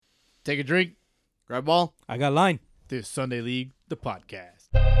Take a drink. Grab ball. I got line. This is Sunday League, the podcast.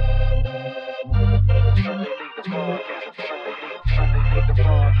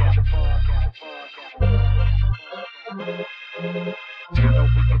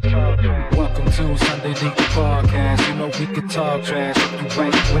 Welcome to Sunday League, the podcast. You know we can talk trash. If you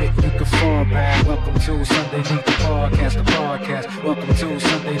ain't with it, you can fall back. Welcome to Sunday League, the podcast, the podcast. Welcome to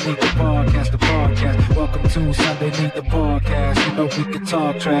Sunday League, the podcast, the podcast. Welcome to Sunday League, the podcast. You know we can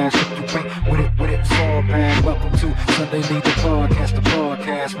talk trash. If you ain't with it, fall back. Welcome to Sunday League, the podcast, the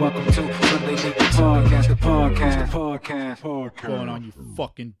podcast. Welcome to Sunday League, the podcast, the podcast, the podcast. What's going on, you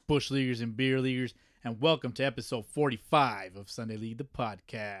fucking bush leaguers and beer leaguers? And welcome to episode 45 of Sunday League, the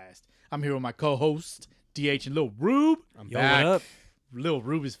podcast. I'm here with my co-host, DH and Lil Rube. I'm Yo, back. what up? Lil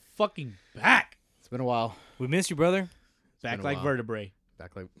Rube is fucking back. It's been a while. We missed you, brother. Back been a like while. vertebrae.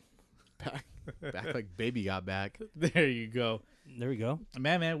 Back like baby got back. There you go. There we go.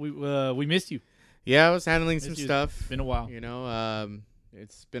 Man, we missed you. Yeah, I was handling some Missed you. stuff. It's been a while. You know,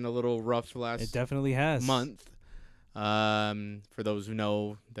 it's been a little rough the last It definitely has. month. For those who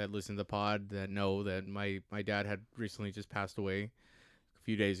know that listen to the pod that know that my dad had recently just passed away a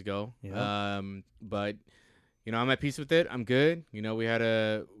few days ago. Yeah. But you know, I'm at peace with it. I'm good. You know, we had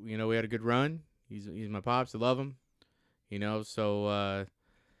a good run. He's my pops. I love him. You know, so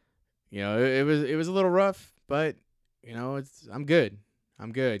you know, it was a little rough, but you know, I'm good.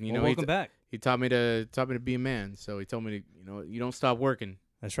 I'm good. You Well, know, welcome back. he taught me to be a man. So he told me to, you know, you don't stop working.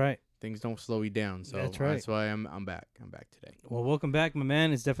 That's right. Things don't slow you down. So That's right. That's why I'm back. I'm back today. Well, welcome back, my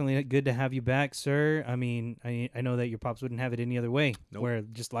man. It's definitely good to have you back, sir. I mean, I know that your pops wouldn't have it any other way, Nope. where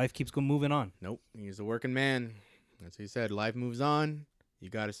just life keeps moving on. Nope. He's a working man. That's what he said. Life moves on.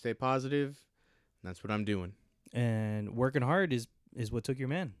 You got to stay positive. And that's what I'm doing. And working hard is what took your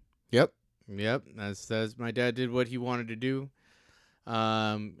man. Yep. That's my dad did what he wanted to do.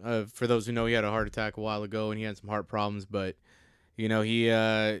 For those who know, he had a heart attack a while ago and he had some heart problems, but you know, he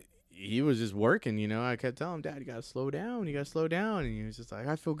was just working, you know. I kept telling him, Dad, you gotta slow down. And he was just like,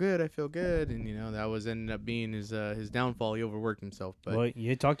 I feel good. And you know, that was ended up being his downfall. He overworked himself. But Well,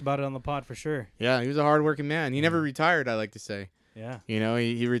 you talked about it on the pod for sure. yeah, he was a hardworking man. He never retired, I like to say. Yeah. You know,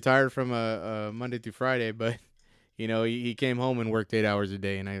 he retired from a Monday through Friday, but you know, he came home and worked 8 hours a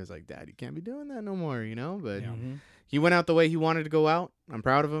day, and I was like, Dad, you can't be doing that no more, you know. But Mhm. he went out the way he wanted to go out. I'm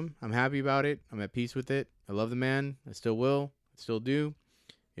proud of him. I'm happy about it. I'm at peace with it. I love the man. I still will. I still do.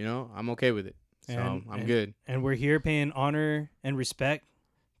 You know, I'm okay with it. So I'm good. And we're here paying honor and respect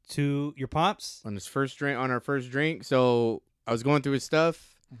to your pops. On our first drink. So I was going through his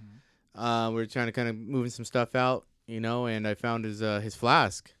stuff. We were trying to kind of moving some stuff out, you know, and I found his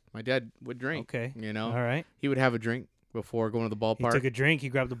flask. My dad would drink. Okay. You know, All right. he would have a drink before going to the He ballpark. took a drink. He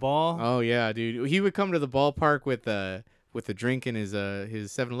grabbed the ball. Oh yeah, dude. He would come to the ballpark with a drink in his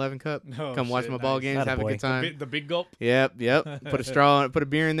 7-Eleven cup. Oh, Come watch shit, my ball nice. games, Atta have a boy. good time. The big gulp. Yep. Put a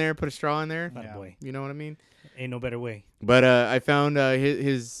beer in there, put a straw in there. Atta Yeah. boy. You know what I mean? Ain't no better way. But I found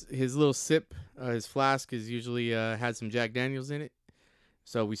his little sip, his flask is usually had some Jack Daniels in it.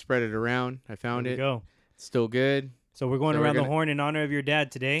 So we spread it around. I found There it. we go. It's still good. So we're going So we're around the gonna- horn in honor of your dad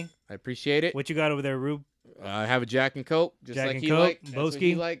today. I appreciate it. What you got over there, Rube? I have a Jack and Coke, just Jack like and he Coke, liked. That's what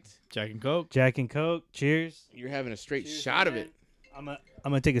he Boski. liked. Jack and Coke. Jack and Coke. Cheers. You're having a straight Cheers, shot of man. it. I'm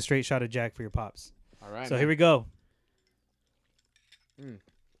gonna take a straight shot of Jack for your pops. All right. So here we go.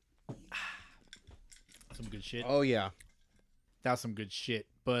 Some good shit. Oh yeah. That's some good shit.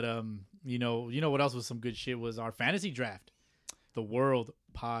 But you know what else was some good shit was our fantasy draft, the World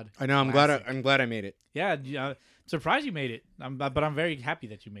Pod. I know. I'm glad I made it. Yeah, I'm surprised you made it. But I'm very happy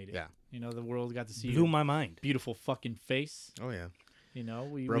that you made it. Yeah. You know, the world got to see Blew your my mind. beautiful fucking face. Oh yeah. You know,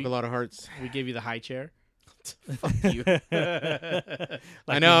 we Broke a lot of hearts. we gave you the high chair. Fuck you. I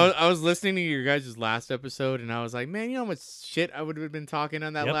Like know. I was listening to your guys' last episode, and I was like, man, you know how much shit I would have been talking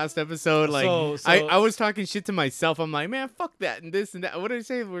on that Yep. last episode. Like, So- I was talking shit to myself. I'm like, man, fuck that and this and that. What did I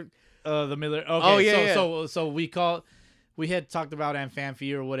say? The Miller. Okay, Oh, yeah, so we had talked about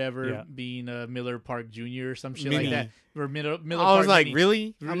Amphanfi or whatever Yeah. being Miller Park Jr. or some shit Mini. like that. Or Miller I Park was like, Mini.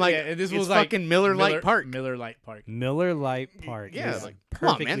 really? I'm like, Yeah, and this it's was like fucking Miller Light Park. Miller Light Park. Miller Light Park. Yeah, is like, come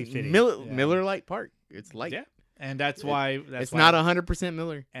on, perfectly man. fitting. Yeah. Miller Light Park. It's light. Yeah. And that's why It's not 100%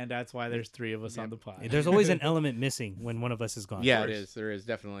 Miller. and that's why there's three of us on the pod. There's always an element missing when one of us is gone. Yeah, it course. is. There is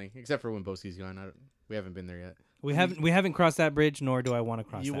definitely, except for when Boski's gone. We haven't been there yet. We haven't crossed that bridge, nor do I want to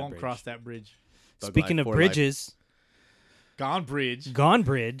cross. You that won't bridge. cross that bridge. Bug Speaking life of for life. bridges,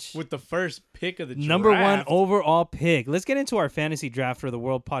 Gonbridge. with the first pick of the draft. Number 1 overall pick. Let's get into our fantasy draft for the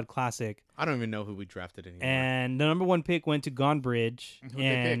World Pod Classic. I don't even know who we drafted anymore. And the number 1 pick went to Gonbridge. Who'd they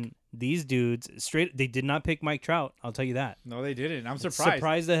And pick? these dudes, they did not pick Mike Trout. I'll tell you that. No, they didn't. I'm surprised.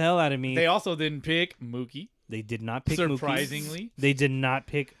 Surprised the hell out of me. They also didn't pick Mookie. They did not pick Mookie. Surprisingly. They did not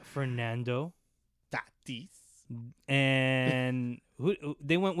pick Fernando. Tatis. And who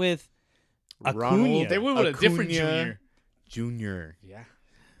they went with Acuna. Ronald They went with a different Acuna junior. Jr. Yeah.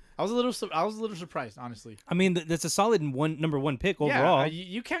 I was a little surprised, honestly. I mean, that's a solid number 1 pick overall. Yeah,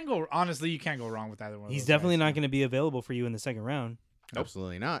 you can't go. Honestly, you can't go wrong with either one. He's definitely not going to be available for you in the second round. Nope.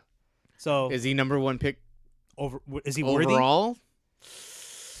 Absolutely not. So Is he number 1 pick is he worthy? overall?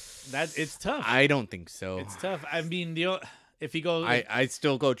 It's tough. I don't think so. It's tough. I mean, if he goes, I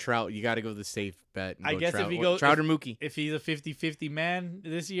still go Trout. You got to go the safe bet. And I go guess Trout. if he goes Trout or Mookie. if he's a 50-50 man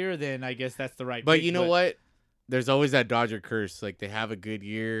this year, then I guess that's the right. But pick, you know what? There's always that Dodger curse. Like they have a good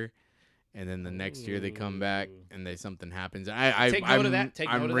year, and then the next year they come back Ooh. and something happens. Take Take note of that. Take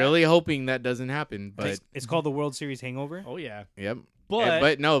note I'm of that. really hoping that doesn't happen. But It's called the World Series hangover. Oh yeah, yep.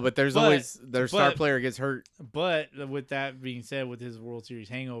 but There's always their star but- player gets hurt. but with that being said, with his World Series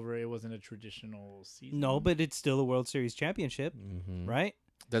hangover, it wasn't a traditional season. No, but it's still a World Series championship, Mm-hmm. right?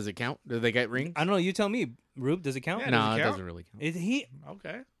 Does it count? Do they get rings? I don't know. You tell me, Rube. Does it count? Yeah, No, does it it count? doesn't really count.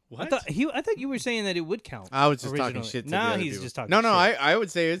 Okay. I What? thought you were saying that it would count. I was just talking originally. shit. To Now the other he's people. just talking No, shit. I would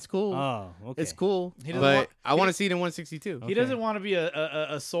say it's cool. Oh, okay. It's cool. He doesn't But want- I want to see it in 162. He Okay. doesn't want to be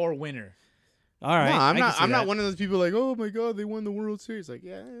a sore winner. All right. No, I I'm can not. see I'm that. not one of those people like, oh my god, they won the World Series. Like,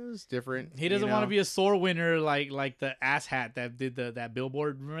 yeah, it was different. He doesn't want to be a sore winner like the ass hat that did that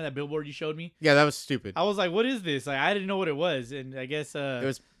billboard. Remember that billboard you showed me? Yeah, that was stupid. I was like, what is this? Like, I didn't know what it was, and I guess It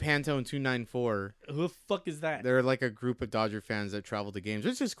was Pantone 294. who the fuck is that? They're like a group of Dodger fans that travel to games,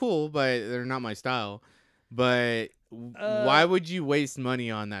 which is cool, but they're not my style. But why would you waste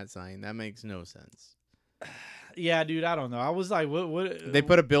money on that sign? That makes no sense. Yeah, dude, I don't know. I was like, what? They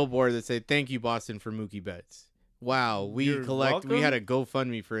put a billboard that said, "Thank you, Boston, for Mookie Betts." Wow, we You're We had welcome. a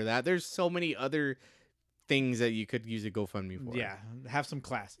GoFundMe for that. There's so many other things that you could use a GoFundMe for. Yeah, have some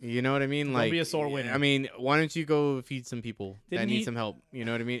class. You know what I mean? Don't Like, be a sore winner. I mean, why don't you go feed some people that Didn't need he- some help? You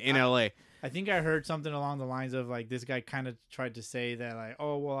know what I mean? In LA. I think I heard something along the lines of like this guy kind of tried to say that like,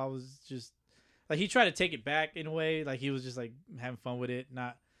 oh well, I was just like he tried to take it back in a way, like he was just like having fun with it,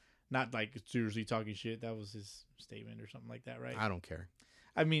 not like seriously talking shit. That was his statement or something like that, right? I don't care.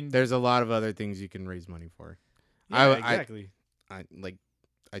 I mean, There's a lot of other things you can raise money for. yeah, exactly.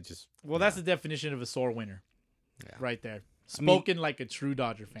 I just. Well, that's the definition of a sore winner, Yeah. right there. I mean- Spoken like a true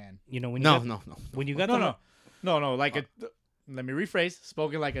Dodger fan. You know when you No. when you got No, the no. Like let me rephrase.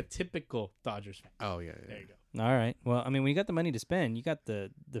 Spoken like a typical Dodgers fan. Oh yeah. There you go. All right. Well, I mean, when you got the money to spend, you got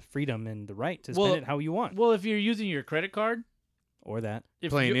the freedom and the right to Well- spend it how you want, Well, if you're using your credit card, or that.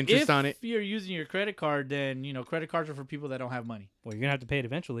 Paying interest on it. If you're using your credit card, then credit cards are for people that don't have money Well, you're gonna have to pay it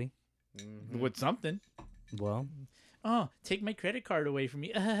eventually. with something. Well, Oh, take my credit card away from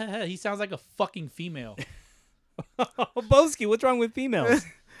me. He sounds like a fucking female. Boski, what's wrong with females?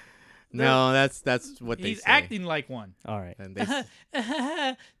 No, that's what they He's say. acting like one. All right. And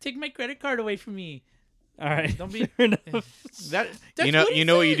they, Take my credit card away from me. All right. Don't be- Fair enough. That's you know what he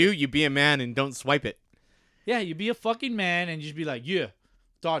what you said. do? You be a man and don't swipe it. Yeah, you be a fucking man and just be like, yeah,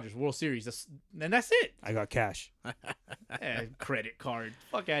 Dodgers World Series, and that's it. I got cash. Credit card,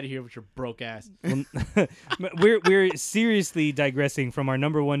 fuck out of here with your broke ass. Well, we're seriously digressing from our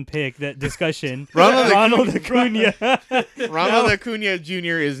number one pick. That discussion. Ronald Acuna. Ronald Acuna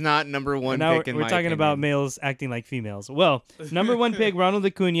Jr. is not number one Now pick in we're my talking about opinion. males acting like females. Well, number one pick Ronald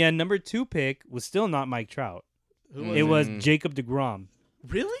Acuna. Number two pick was still not Mike Trout. Who Mm. It was Mm. Jacob DeGrom.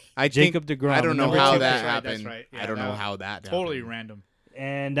 Really? I Jacob think, deGrom, I don't know number how two that pick. happened. That's right. Yeah, I don't that know was how that Totally happened. random.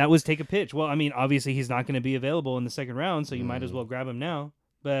 And that was take a pitch. Well, I mean, obviously he's not going to be available in the second round, so you might as well grab him now.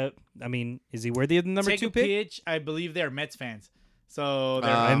 But I mean, is he worthy of the number Take two a pick? pitch. I believe they're Mets fans, so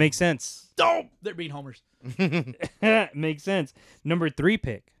they're That makes sense. dope. They're being homers. Makes sense. Number three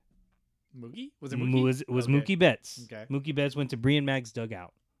pick Mookie? Was it Mookie? was Okay. Mookie Betts. Okay. Mookie Betts went to Brian Mag's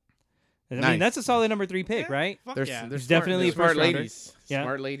dugout. I mean, Nice. that's a solid number three pick, Yeah, right? Fuck They're, yeah. they're He's smart, definitely they're a smart first-rounder. ladies. Yeah.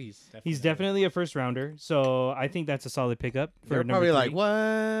 Smart ladies. He's definitely a first rounder, so I think that's a solid pickup for They're number probably like, three.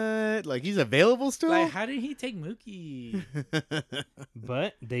 what? Like he's available still? Like, how did he take Mookie?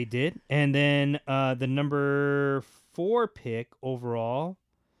 But they did. And then the number four pick overall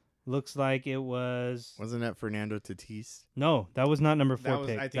looks like it was Wasn't that Fernando Tatis? no, that was not number four That was,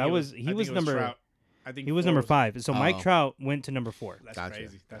 pick. I think That it was I he think was it number Trout. I think he was four number five. So Mike Oh. Trout went to number four. That's Gotcha,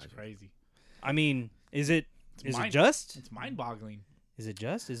 crazy. That's gotcha. crazy. I mean, is it It's just? It's mind-boggling. Is it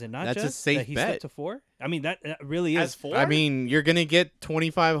just? Is it not That's a just safe that he bet. stepped to 4? I mean, that really As is. 4? I mean, you're gonna get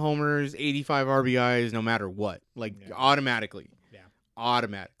 25 homers, 85 RBIs, no matter what. Like Yeah. automatically. Yeah.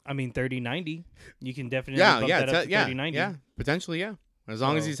 Automatic. I mean, 30-90. You can definitely Yeah, bump yeah, that up to 30-90. yeah. Potentially, yeah. As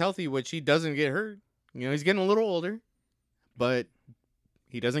long as So- he's healthy, which he doesn't get hurt. You know, he's getting a little older, but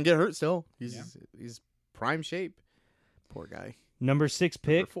he doesn't get hurt still. He's prime shape. Poor guy. Number 6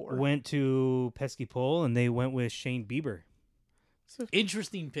 pick 4. went to Pesky Pole, and they went with Shane Bieber.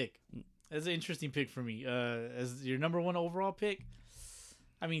 Interesting pick. That's an interesting pick for me. As your number 1 overall pick.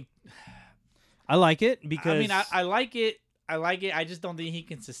 I mean, I like it because I like it. I like it. I just don't think he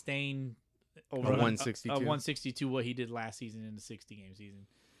can sustain over 162. 162 what he did last season in the 60-game season.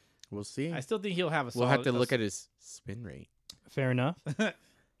 We'll see. I still think he'll have a We'll solid, have to look at his spin rate. fair enough.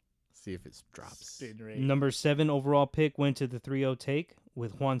 See if it drops. spin rate. Number 7 overall pick went to the 3-0 take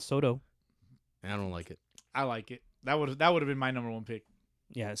with Juan Soto. I don't like it. I like it. That would have been my number 1 pick.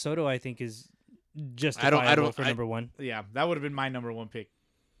 Yeah, Soto I think is justifiable for number 1. Yeah, that would have been my number 1 pick.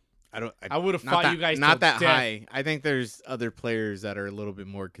 I would have not fought that, you guys not till that death. high. I think there's other players that are a little bit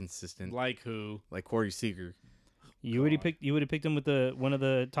more consistent, Like who? like Corey Seager. You would have picked him with one of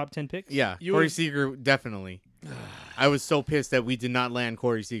the top 10 picks? Yeah, You Corey would- Seager definitely. I was so pissed that we did not land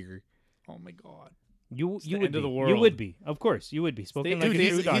Corey Seager. Oh my god. You the would end be. of the You world. would be. Of course, you would be. Spoken like Dude, a Dude,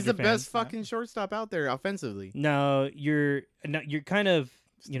 true he's Dodger the fan. best fucking shortstop out there offensively. Now you're kind of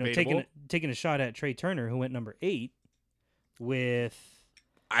debatable. taking a shot at Trey Turner, who went number 8 with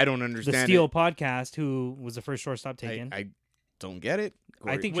I don't the understand Steel it. podcast, who was the first shortstop taken. I don't get it.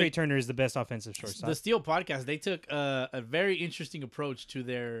 I think Wait. Trey Turner is the best offensive shortstop. The Steel podcast, they took a very interesting approach to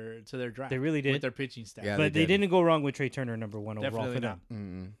their draft. They really did. with their pitching staff. Yeah, but they they did. didn't go wrong with Trey Turner, number 1 overall Definitely for not.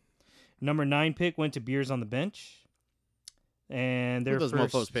 them. Mm-mm. Number 9 pick went to Beers on the bench, and their Who those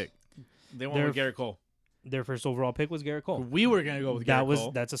first mofos pick? They went Their- with Garrett Cole. their first overall pick was Garrett Cole. We were gonna go with Garrett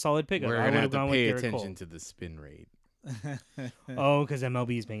Cole. That's a solid pick. We're I gonna would have to gone with pay Garrett attention Cole. to the spin rate. Oh, because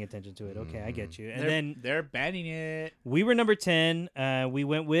MLB is paying attention to it. Okay, I get you. And then they're banning it. we were number 10. We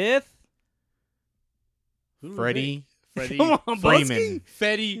went with Who was Freddie it? Freddie Come on, Freeman.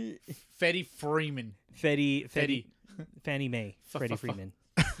 Freddie Freeman. Fannie Mae, Freddie Freeman,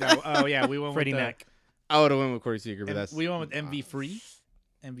 No, oh yeah, we went Freddie with Mac. I would have went with Corey Seager, but that's we went with MV Free.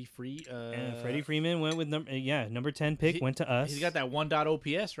 MV Free. And Freddie Freeman went with number 10 pick he- went to us. He's got that 1.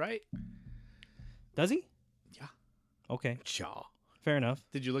 OPS, right? Does he? Yeah. Okay, Shaw. fair enough.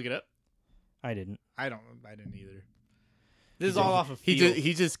 Did you look it up? I didn't. I didn't either. This is all off of He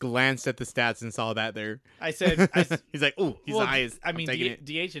feel. just glanced at the stats and saw that there. I said. He's like, "Oh, he's well, the highest." I mean, I'm taking it.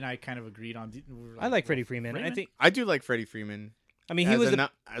 DH and I kind of agreed on. We were I like well, Freddie Freeman. I think. I do like Freddie Freeman. I mean, he as was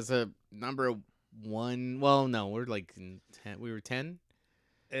as a number 1. Well, no, we're like 10. We were 10.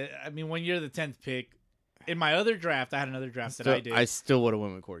 I mean, when you're the 10th pick, in my other draft, I had another draft that I did. I still would have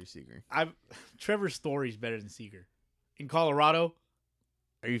went with Corey Seager. Trevor Story's better than Seager. In Colorado,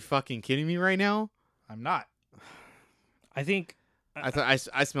 Are you fucking kidding me right now? I'm not. I think. I thought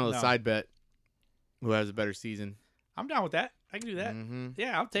I smell a No. side bet. Who has a better season? I'm down with that. I can do that. Mm-hmm.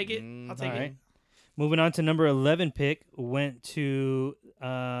 Yeah, I'll take it. I'll take All it. right. Moving on to number 11 pick went to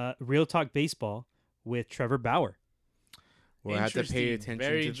Real Talk Baseball with Trevor Bauer. We'll have to pay Interesting. attention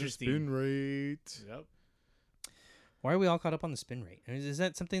Very to interesting. the spin rate. Yep. Why are we all caught up on the spin rate? Is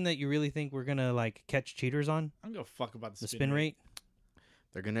that something that you really think we're gonna like catch cheaters on? I'm gonna fuck about The spin rate?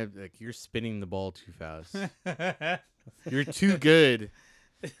 They're gonna you're spinning the ball too fast. rate. You're too good.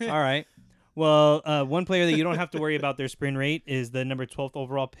 All right. Well, one player that you don't have to worry about their spin rate is the number 12th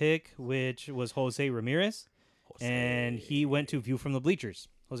overall pick, which was Jose Ramirez, and he went to View from the Bleachers.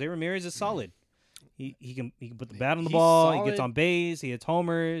 Jose Ramirez is solid. He can put the bat on the He's ball. He solid. gets on base. He hits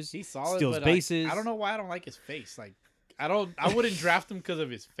homers. He's solid, Steals but bases. I don't know why I don't like his face. Like, I wouldn't draft him because of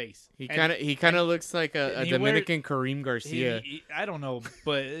his face. He And kind of looks like a and he Dominican Kareem Garcia. I don't know,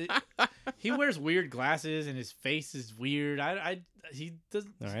 but he wears weird glasses and his face is weird. He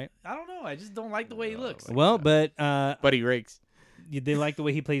doesn't. All right. I don't know. I just don't like the way he looks. Well, but But he rakes. they like the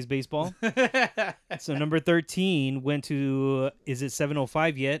way he plays baseball. So number 13 went to, is it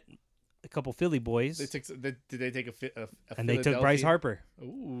 705 yet? A couple Philly boys. Did they take a And they took Bryce Philadelphia? Harper.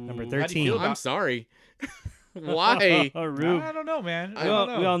 Ooh, Number how do you 13. feel I'm about- sorry. Why? Rube. I don't know, man. I We don't all,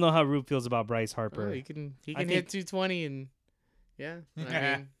 know. we all know how Rube feels about Bryce Harper. Oh, he can I hit think- 220 and yeah. I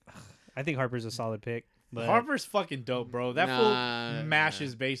mean, I think Harper's a solid pick. But Harper's fucking dope, bro. That Nah, fool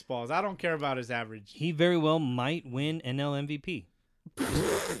mashes baseballs. I don't care about his average. he very well might win NL MVP.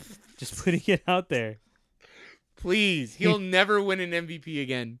 Just putting it out there. Please. He'll never win an MVP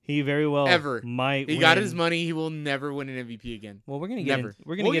again. He very well Ever. might. He win. got his money. He will never win an MVP again. Well, we're gonna get. Never.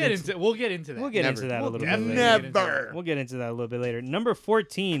 We're gonna We'll get into. we'll get into that. We'll get Never. into that a We'll little bit definitely later. get into that. Never. We'll get into that a little bit later. Number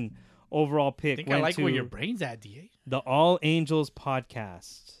 14 overall I pick think I went like to where your brain's at, DA. the All Angels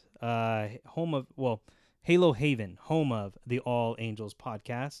podcast, home of Halo Haven, home of the All Angels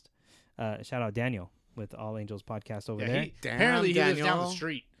podcast. Shout out Daniel with All Angels podcast over there. Apparently he lives down the Daniel.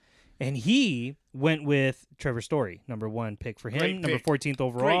 street. And he went with Trevor Story, number 1 pick for him, Great number pick. 14th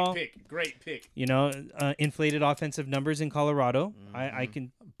overall. Great pick. You know, inflated offensive numbers in Colorado. I Mm-hmm.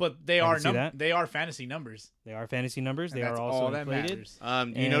 can. But they I are can see that. they are fantasy numbers. They are fantasy numbers. And They that's are also all that inflated. matters. You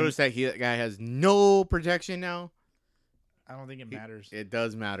And- notice that that guy has no protection now? I don't think it matters. It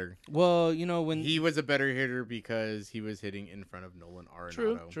does matter. Well, you know when He was a better hitter because he was hitting in front of Nolan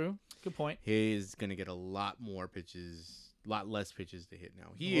Arenado. True. Good point. He's going to get a lot more pitches, a lot less pitches to hit now.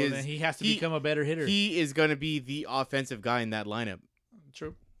 Then he has to become a better hitter. He is going to be the offensive guy in that lineup.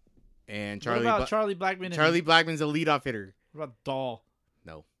 True. And What about Charlie Blackmon? Charlie Blackman's a leadoff hitter. What about Dahl?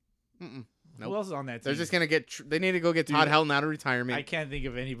 No. Who Nope. else is on that team? They're just going to get they need to go get Todd Dude, Helton out of retirement. I can't think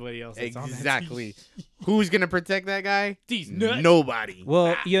of anybody else that's on that Exactly. team. Who's going to protect that guy? These nuts. Nobody.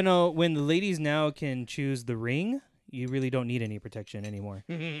 Well, you know, when the ladies now can choose the ring, you really don't need any protection anymore.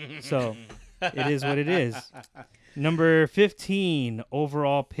 So it is what it is. Number 15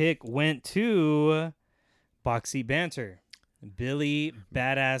 overall pick went to Boxy Banter. Billy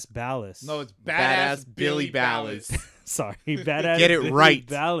Badass Ballas. No, it's Badass Billy Ballas. Ballas. Sorry, Badass Get it Billy right.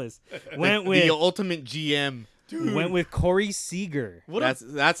 Ballas. The Went ultimate GM. with Corey Seager. What a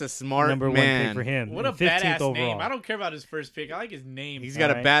That's a smart Number 1 man. pick for him. what a 15th badass overall. name. I don't care about his first pick. I like his name. He's got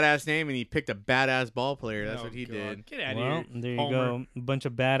Alright. a badass name and he picked a badass ball player. That's Oh, what he God. did. Get out Well, of here. there you Homer. go. A bunch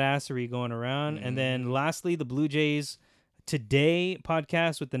of badassery going around. And then lastly, the Blue Jays Today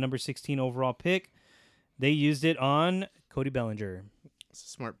podcast with the number 16 overall pick. They used it on Cody Bellinger. It's a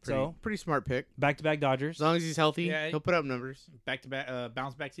smart, So- pretty smart pick. Back-to-back Dodgers. As long as he's healthy, Yeah. he'll put up numbers. Back to back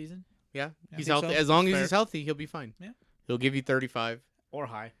bounce back season Yeah, he's think healthy. so. As long as Fair. he's healthy, he'll be fine. Yeah. He'll give you 35. or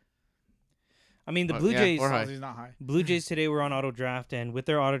high. I mean, the Oh, Blue yeah, Jays or As long high. as he's not high. Blue Jays today were on auto draft, and with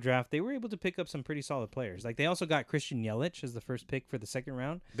their auto draft, they were able to pick up some pretty solid players. Like, they also got Christian Yelich as the first pick for the second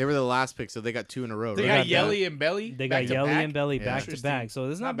round. They were the last pick, so they got 2 in a row. They right? got got Yelly and Belly. They back got to Yelly back. and Belly Yeah. back to back, so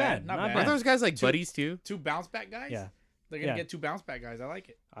it's not bad. Not Aren't bad. those guys like Two- buddies too? Two bounce back guys. Yeah. They're gonna Yeah. get two bounce back guys. I like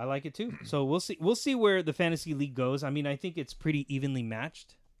it. I like it too. So we'll see. We'll see where the fantasy league goes. I mean, I think it's pretty evenly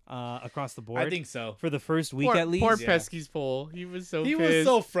matched across the board. I think so. for the first week Poor, at least. poor Yeah. Pesky's pole. He was so He pissed. was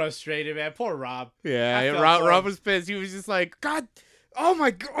so frustrated, man. Poor Rob. Yeah, I felt Rob, for Rob him. was pissed. He was just like, God, oh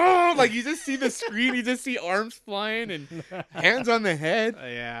my God. Oh, like you just see the screen, you just see arms flying and hands on the head.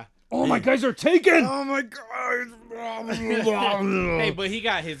 Yeah. Oh, my guys are taken. Oh my God. Hey, but he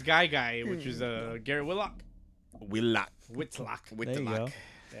got his guy, which was Garrett Whitlock. Whitlock. There you go.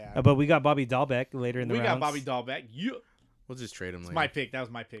 Yeah. But we got Bobby Dahlbeck later in the We rounds. got Bobby Dahl back. Yeah. We'll just trade him It's later. my pick. That was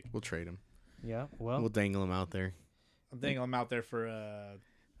my pick. We'll trade him. Yeah. Well, We'll dangle him out there. I'm thinking I'm out there for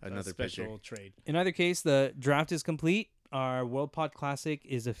Another a special pitcher. trade. in either case, the draft is complete. Our World Pod Classic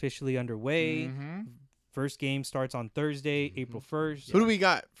is officially underway. Mm-hmm. First game starts on Thursday, April 1st. Who do we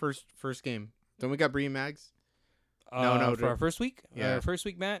got first game? Don't we got Bree Mags? No, for our first week. Yeah. Our first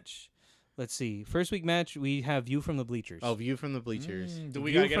week match. Let's see. First week match, we have View from the Bleachers. Oh, View from the Bleachers. Do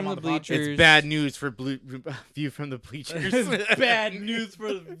we View gotta get from him on the the pod? bleachers. It's bad news for View from the Bleachers. Bad news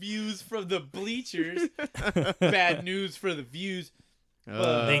for the views from the bleachers. Bad news for the views.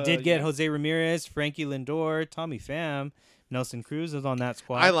 They did get yeah. Jose Ramirez, Frankie Lindor, Tommy Pham, Nelson Cruz is on that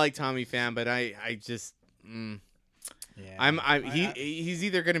squad. I like Tommy Pham, but I just Yeah. he's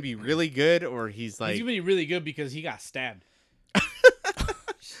either gonna be really good or he's like He's gonna be really good because he got stabbed.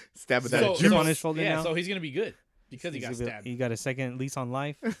 stab with So- that so- juice. on his shoulder yeah, now? so he's gonna be good because he got stabbed. He got a second lease on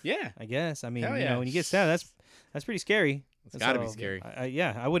life, Yeah. I guess. I mean, Hell you yeah. know, when you get stabbed, that's pretty scary. It's gotta be So, scary.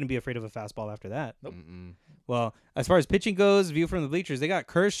 yeah, I wouldn't be afraid of a fastball after that. Nope. Mm-mm. Well, as far as pitching goes, View from the Bleachers, they got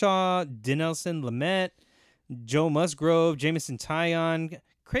Kershaw, Dinelson Lamet, Joe Musgrove, Jamison Tyon,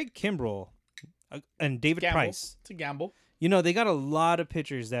 Craig Kimbrell, and David Gamble. Price. It's a gamble. You know, they got a lot of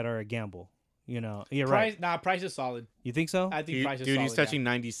pitchers that are a gamble. You know, you're Price, right. Nah, Price is solid. You think so? I think Price is Dude, solid. he's touching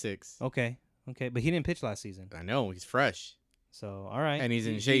 96. Okay, but he didn't pitch last season, I know he's fresh so all right. and he's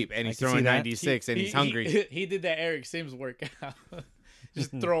in He- shape and I he's can see throwing that. 96 and he's hungry. He did that Eric Sims workout.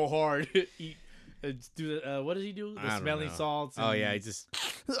 Just throw hard. Eat. Do the, what does he do? I The don't smelling know. salts. Oh and- yeah, he just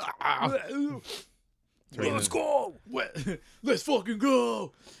Let's go. Let's fucking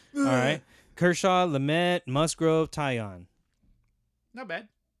go. All right, Kershaw, Lamet, Musgrove, Tyon. Not bad.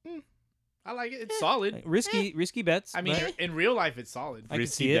 I like it. It's solid. Risky bets. I mean, but in real life, it's solid. I can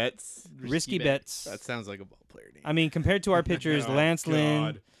Risky see it. bets. risky bets. That sounds like a ball player name. I mean, compared to our pitchers, Oh, Lance Lynn,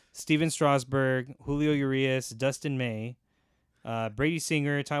 God. Steven Strasburg, Julio Urias, Dustin May, Brady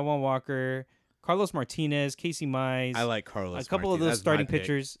Singer, Taiwan Walker, Carlos Martinez, Casey Mize. I like Carlos. a couple of Martinez. those That's my starting pick.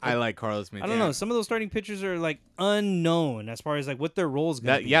 pitchers. I like Carlos. I don't know. Some of those starting pitchers are like unknown as far as like what their roles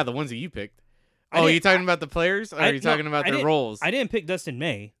going to be. Yeah, the ones that you picked. I Oh, didn't- you talking about the players? Or are you talking about their roles? I didn't pick Dustin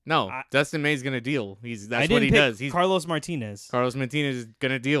May. No, I- Dustin May's gonna deal. I That's didn't what he pick does. He's Carlos Martinez. Carlos Martinez is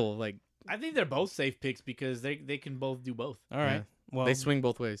gonna deal. Like I think they're both safe picks because they can both do both. All right. Yeah. Well, they swing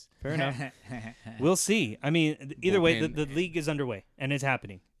both ways. fair enough. We'll see. I mean, either way, the Bullpen. league is underway and it's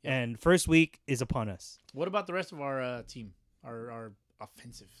happening. Yeah. And first week is upon us. What about the rest of our team? Our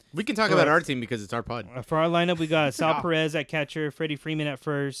offensive. We can talk For about our- our team because it's our pod. For our lineup, we got Sal Yeah. Perez at catcher, Freddie Freeman at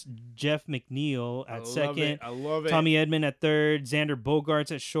first, Jeff McNeil I at love second, it. I love it. Tommy Edman at third, Xander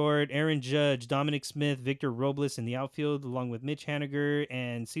Bogaerts at short, Aaron Judge, Dominic Smith, Victor Robles in the outfield, along with Mitch Haniger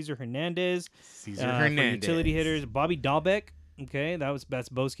and Cesar Hernandez. Caesar For Hernandez. utility hitters, Bobby Dahlbeck. Okay, that's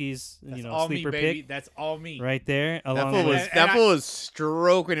Boski's That's all me, sleeper baby. pick That's all me. right there. That Along fool with was And that I- fool was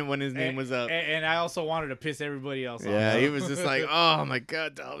stroking it when his name And- was up. And I also wanted to piss everybody else off. Yeah, he was just like, oh my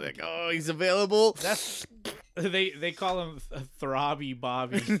god, like, oh, he's available. That's they call him Throbby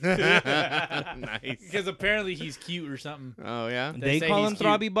Bobby. Nice. Because apparently he's cute or something. Oh yeah. they say call he's him cute.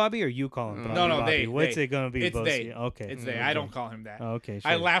 Throbby Bobby, or you call him Throbby No, Bobby? they. What's it gonna be? It's Boski? they. Okay, It's they. I don't call him that. Okay,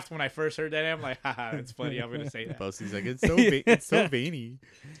 I sure. laughed when I first heard that. And I'm like, haha, it's funny. I'm gonna say that. Bosie's like, it's so it's so veiny.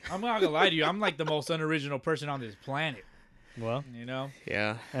 I'm not gonna lie to you. I'm like the most unoriginal person on this planet. Well, You know.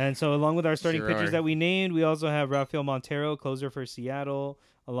 Yeah. and so along with our starting Sure pitchers are. that we named, we also have Rafael Montero, closer for Seattle,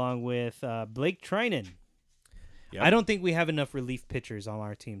 along with Blake Trinan. Yep. I don't think we have enough relief pitchers on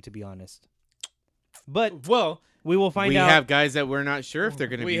our team, to be honest. But Well, we will find we out. have guys that we're not sure if they're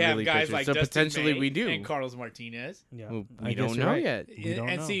going to we be have really guys pitchers. like so Dustin potentially May we do. and Carlos Martinez. Yeah, Well, I we guess don't you're know right. yet. We don't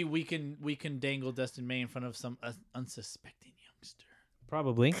and know. see, we can dangle Dustin May in front of some unsuspecting youngster.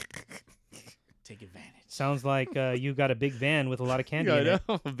 Probably. Take advantage. Sounds like you got a big van with a lot of candy Yeah, in it.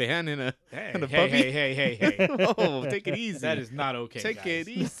 I know. A van and a Hey, and a hey, puppy. hey. Oh, take it easy. That is not okay. Take guys. it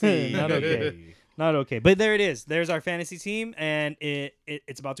easy. Not okay. Not okay. But there it is. There's our fantasy team, and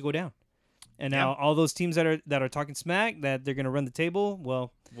it's about to go down. And now all those teams that are talking smack that they're gonna run the table,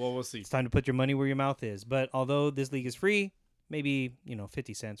 well, Well, we'll see. it's time to put your money where your mouth is. But although this league is free, maybe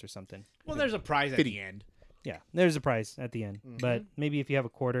 50 cents or something. Well, there's a prize at Pity. the end. Yeah, there's a price at the end. But maybe if you have a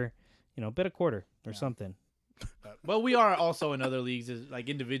quarter, bet a quarter or something. But we are also in other leagues. Like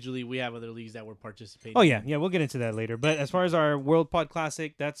individually, we have other leagues that we're participating. Oh yeah, we'll get into that later. But as far as our World Pod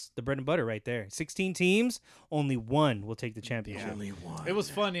Classic, that's the bread and butter right there. 16 teams, only one will take the championship. Only one. It was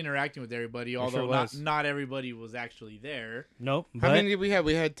fun interacting with everybody, sure although was. not everybody was actually there. Nope. How But many did we have?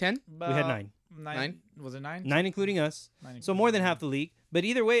 We had 10? we had 9. Nine? Was it 9? 9 including us. Nine So more than half the league. But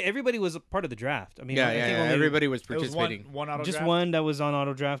either way, everybody was a part of the draft. I mean, Yeah, I think yeah. only Everybody was It was participating. one auto just draft? one that was on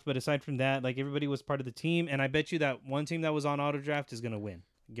auto draft. But aside from that, like everybody was part of the team. And I bet you that one team that was on auto draft is going to win.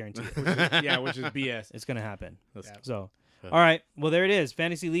 Guaranteed. Yeah, which is BS. It's going to happen. Yeah. So, all right. Well, there it is.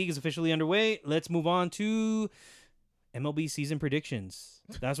 Fantasy League is officially underway. Let's move on to MLB season predictions.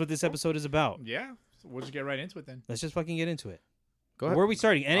 That's what this episode is about. Yeah. So we'll just get right into it then. Let's just fucking get into it. Go ahead. Where are we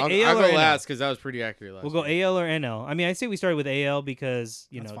starting? I'll AL or go NL? last because that was pretty accurate last We'll go week. AL or NL. I mean, I say we started with AL because,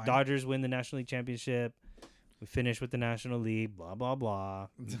 That's fine. Dodgers win the National League Championship. We finish with the National League, blah, blah, blah.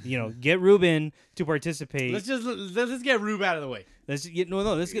 Get Ruben to participate. Let's get Rube out of the way. Let's get We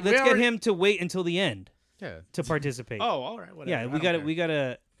get already- him to wait until the end Yeah. to participate. Oh, all right. Whatever. yeah, I we don't got to care. we got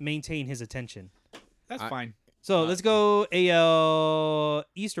to maintain his attention. That's fine. So, let's go AL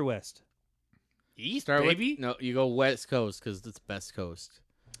East or West? East, Start baby. with no. You go West Coast because it's best coast.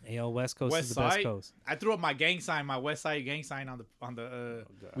 AL West Coast West is the best Side? coast. I threw up my gang sign, my West Side gang sign on the.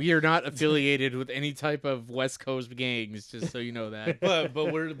 We are not affiliated with any type of West Coast gangs, just so you know that. But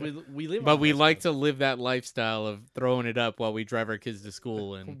we live. But on we West like Coast. to live that lifestyle of throwing it up while we drive our kids to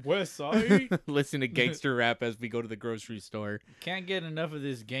school and West Side. listen to gangster rap as we go to the grocery store. Can't get enough of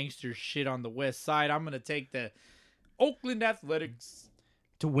this gangster shit on the West Side. I'm gonna take the Oakland Athletics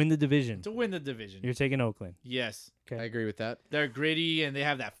To win the division. to win the division. You're taking Oakland. Yes, Okay. I agree with that. they're gritty and they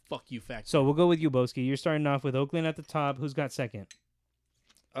have that fuck you factor. So we'll go with you, Boski. You're starting off with Oakland at the top. Who's got second?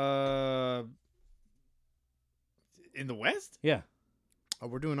 In the West, Yeah. Oh,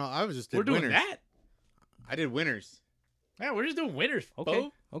 we're doing all. I was just we're doing winners. that. I did winners. Yeah, we're just doing winners. Okay.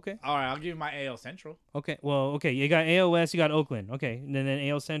 Bo. Okay. All right, I'll give you my AL Central. Okay. Well, okay. You got AL West. You got Oakland. Okay. And then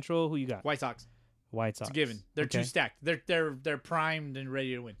AL Central. Who you got? White Sox. White Sox. It's a given. They're okay. too stacked. They're primed and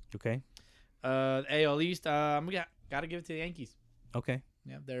ready to win. Okay. AL East. I'm gotta give it to the Yankees. Okay.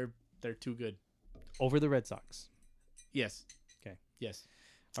 Yeah, They're too good. Over the Red Sox. Yes. Okay. Yes.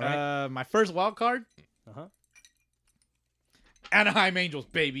 All right. My first wild card, Uh-huh. Anaheim Angels,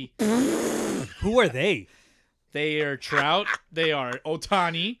 baby. Who are they? They are Trout. They are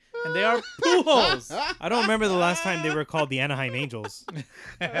Otani. And they are Pujols. I don't remember the last time they were called the Anaheim Angels.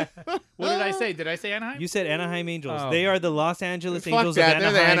 What did I say? Did I say Anaheim? You said Anaheim Angels. Oh. They are the Los Angeles Fuck Angels that. of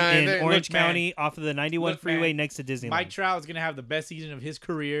They're the Anaheim Anaheim. in They're- Orange Look, man. County off of the 91 Look, freeway man. next to Disneyland. Mike Trout is going to have the best season of his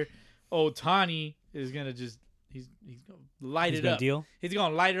career. Otani is going to just he's going to light He's it gonna up. deal. He's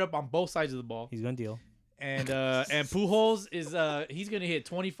going to light it up on both sides of the ball. He's gonna deal. And Pujols is he's going to hit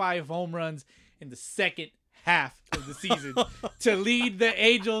 25 home runs in the second half of the season to lead the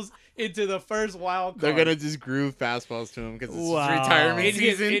Angels into the first wild card. They're gonna just groove fastballs to him because it's Wow. his retirement in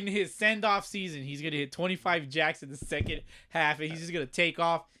season. his send-off season, he's going to hit 25 jacks in the second half, and he's just going to take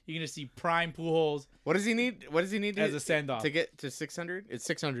off. You're going to see prime Pujols What does he need? What does he need as a send-off. to get to 600? It's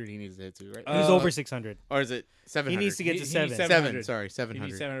 600 he needs to hit to, right? He's Uh, over 600. Or is it 700? He needs to get to He needs 7. 700. Sorry, He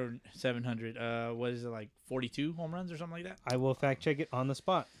needs 700. 700. What is it, like 42 home runs or something like that? I will fact check it on the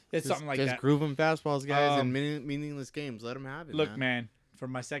spot. It's something like just that. groove him fastballs, guys, Um, and meaningless games. Let him have it. Look, man, for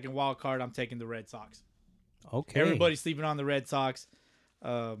my second wild card, I'm taking the Red Sox. Okay. Everybody's sleeping on the Red Sox.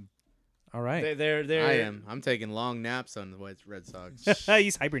 All right. They're I am. I'm taking long naps on the Red Sox.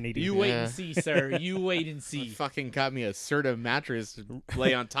 He's hibernating. You wait Yeah. and see, sir. You wait and see. Fucking got me a Serta mattress to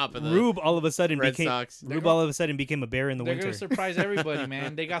lay on top of the Rube all of a sudden Red became Sox. Rube all of a sudden became a bear in the They're winter. gonna surprise everybody,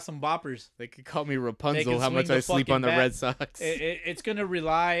 man. They got some boppers. They could call me They Rapunzel. can How much swing I the sleep fucking on the bat. Red Sox It's gonna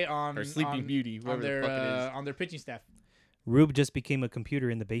rely on or Sleeping on, Beauty, on whatever their the fuck it is. on their pitching staff. Rube just became a computer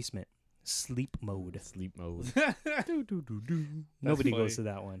in the basement. Sleep mode. Sleep mode. Nobody funny. goes to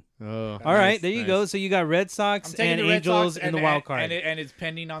that one. Oh, All right, there you go. So you got Red Sox I'm taking and the Red Angels Sox in the wild card. and it's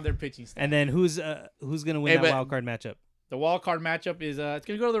pending on their pitching staff. And then who's gonna win Hey, that but- wild card matchup? The wild card matchup is it's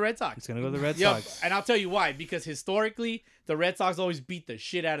gonna go to the Red Sox. It's gonna go to the Red Yep, Sox. and I'll tell you why. Because historically, the Red Sox always beat the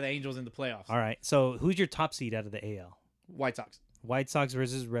shit out of the Angels in the playoffs. All right. So who's your top seed out of the AL? White Sox. White Sox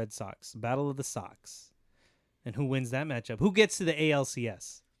versus Red Sox. Battle of the Sox. And who wins that matchup? Who gets to the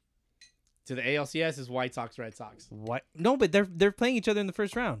ALCS? To the ALCS is White Sox, Red Sox. What? No, but they're playing each other in the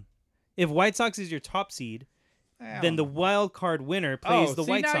first round. If White Sox is your top seed, then the wild card winner plays the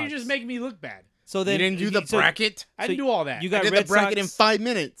White now Sox. you're just making me look bad. So then You didn't do the so bracket? I So didn't do all that. You I got did Red the bracket Sox. in 5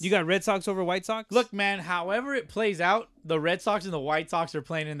 minutes. You got Red Sox over White Sox. Look, man, however it plays out, the Red Sox and the White Sox are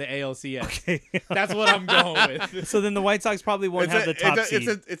playing in the ALCS. Okay. That's what I'm going with. So then the White Sox probably won't have the top seed.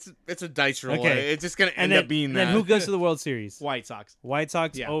 It's a dice roll. Okay. It's just gonna and end then, up being then that. who goes to the World Series? White Sox. White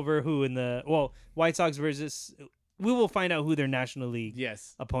Sox Yeah. over who in the White Sox versus. We will find out who their National League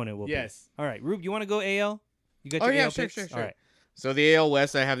Yes. opponent will Yes. be. All right, Rube, you want to go AL? You got Oh, your yeah, AL sure, picks? sure, sure. All right. So the AL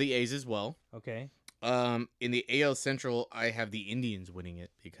West, I have the A's as well. Okay. In the AL Central, I have the Indians winning it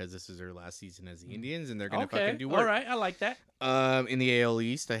because this is their last season as the Indians, and they're gonna Okay. fucking do work. All right. I like that. In the AL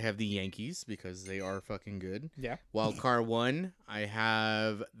East, I have the Yankees because they are fucking good. Yeah. Wild card 1, I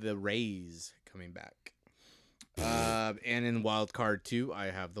have the Rays coming back. And in wild card 2, I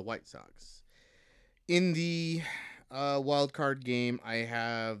have the White Sox. In the wild card game, I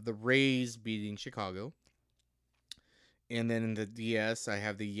have the Rays beating Chicago. And then in the DS, I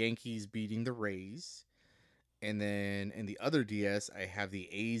have the Yankees beating the Rays. And then in the other DS, I have the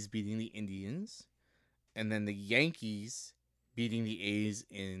A's beating the Indians. And then the Yankees beating the A's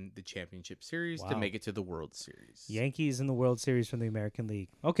in the championship series to Wow. make it to the World Series. Yankees in the World Series from the American League.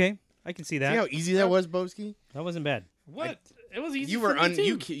 Okay, I can see See that. how easy that was, Boski? That wasn't bad. What? It was easy. You for were me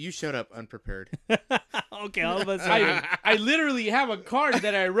too. you showed up unprepared. Okay, all of a sudden. I literally have a card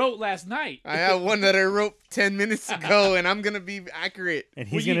that I wrote last night. I have one that I wrote 10 minutes ago, and I'm gonna be accurate. And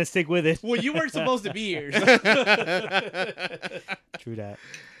he's Well, you- gonna stick with it. Well, you weren't supposed to be here. so- True that.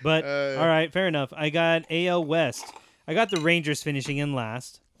 But all right, fair enough. I got AL West. I got the Rangers finishing in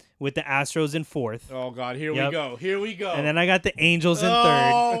last with the Astros in fourth, Oh God, here Yep. we go. Here we go. and then I got the Angels in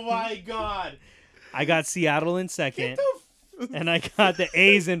third. Oh my God. I got Seattle in second, and I got the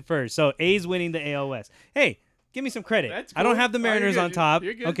A's in first. So A's winning the AL West. Hey, give me some credit. That's I don't cool. have the Oh, you're Mariners good. on top.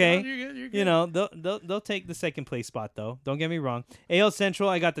 You're good. Okay. No, you're good. You're good. You know, they'll take the second place spot though. Don't get me wrong. AL Central,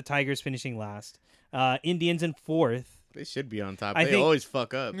 I got the Tigers finishing last. Indians in fourth. They should be on top. I They think- always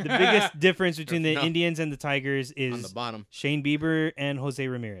fuck up The biggest difference between the No. Indians and the Tigers on the is bottom. Shane Bieber and Jose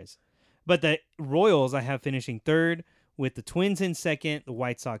Ramirez. But the Royals I have finishing third with the Twins in second, the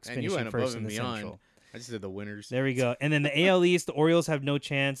White Sox And you finishing went above first in and the beyond. Central. I just did the winners. There we go. And then the AL East, the Orioles have no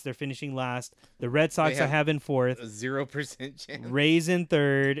chance. They're finishing last. The Red Sox I have have in fourth. A 0% chance. Rays in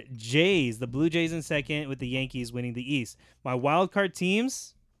third. Jays, the Blue Jays in second with the Yankees winning the East. My wild card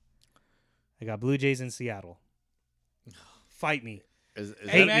teams, I got Blue Jays in Seattle. Fight me. Is Hey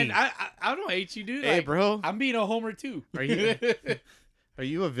Hate man, me. I don't hate you, dude. Hey, Like, bro. I'm being a homer too. Are you are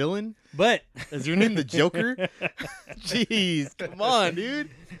you a villain? But Is your name the Joker? Jeez, come on, dude.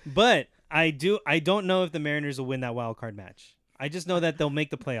 but I don't know if the Mariners will win that wild card match. I just know that they'll make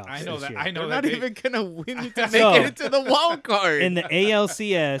the playoffs. I know this that. year. I know They're that. not even gonna win to make So- it into the wild card. In the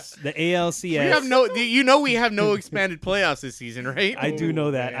ALCS, we have we have no expanded playoffs this season, right? I do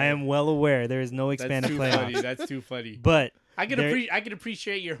know that. I man. am well aware there is no That's expanded too playoffs. funny. That's too funny. But I can there- I can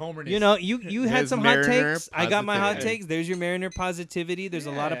appreciate your homerness. you know, you had His some hot Mariner takes. I got my hot positivity. takes. There's your Mariner positivity. There's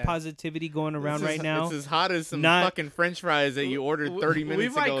a lot of Yeah. positivity going around This is- right now. It's as hot as some Not- fucking French fries that you ordered 30 minutes We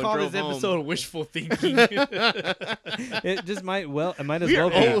ago might and call drove this home. episode wishful thinking. It just might as We are well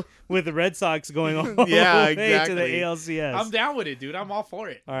be all- with the Red Sox going all Yeah, the way to the exactly. ALCS. I'm down with it, dude. I'm all for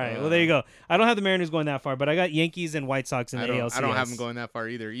it. All right, well there you go. I don't have the Mariners going that far, but I got Yankees and White Sox in the ALCS. I don't have them going that far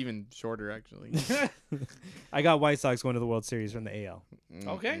either, even shorter actually. I got White Sox going to the World Series from the AL.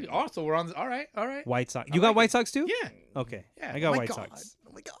 Okay. Also, we're on. All right. All right. White Sox. I You got like White it. Sox too? Yeah. Okay. Yeah. I got Oh my White God. Sox.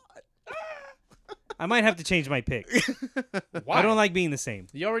 Oh my god. I might have to change my pick. Why? I don't like being the same.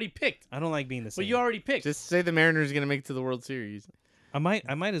 You already picked. I don't like being the same. But you already picked. Just say the Mariners are gonna make it to the World Series. I might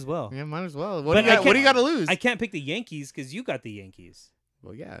as well. Yeah, might as well. But What do you got to lose? I can't pick the Yankees because you got the Yankees.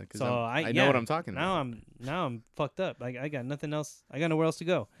 Well, yeah, because So I yeah, know what I'm talking now about. Now I'm fucked up. I got nothing else. I got nowhere else to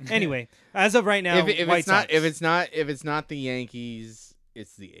go. Anyway, as of right now, if White it's not Sox. if it's not the Yankees,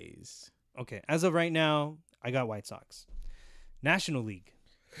 it's the A's. Okay, as of right now, I got White Sox. National League.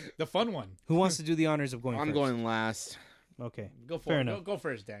 the fun one. Who wants to do the honors of going I'm first? going last. Okay. Go for Fair it. enough. Go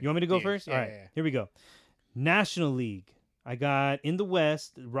first, Dan. You want me to go Yeah, first? Yeah, All right. yeah, Here we go. National League. I got in the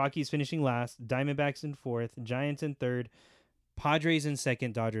West, Rockies finishing last, Diamondbacks in fourth, Giants in third, Padres in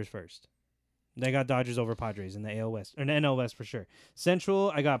second, Dodgers first. I got Dodgers over Padres in the AL West, or the NL West for sure.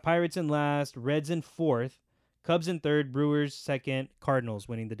 Central, I got Pirates in last, Reds in fourth, Cubs in third, Brewers second, Cardinals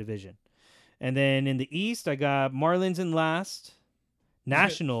winning the division. And then in the East, I got Marlins in last,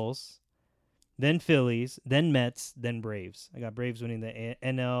 Nationals, then Phillies, then Mets, then Braves. I got Braves winning the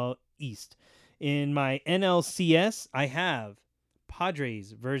NL East. In my NLCS, I have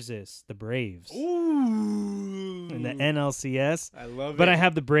Padres versus the Braves. Ooh. In the NLCS. I love it. But I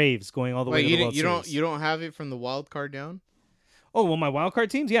have the Braves going all the way Wait, to you, the World don't Series. you don't have it from the wild card down? Oh, well, my wild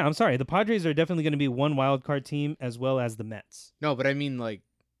card teams? Yeah, I'm sorry. The Padres are definitely going to be one wild card team as well as the Mets. No, but I mean like,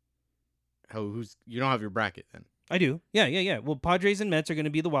 who's you don't have your bracket then? I do. Yeah. Well, Padres and Mets are going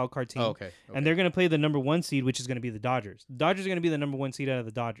to be the wild card team. Oh, okay. And they're going to play the number 1 seed, which is going to be the Dodgers. The Dodgers are going to be the number 1 seed out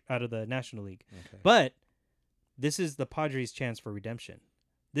of the National League. Okay. But this is the Padres' chance for redemption.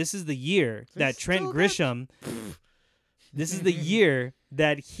 This is the year that Trent still Grisham. This is the year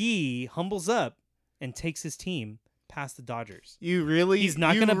that he humbles up and takes his team past the Dodgers. You really? He's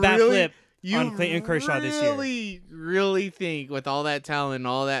not you going to really- backflip You on Clayton Kershaw this year. Really think with all that talent, and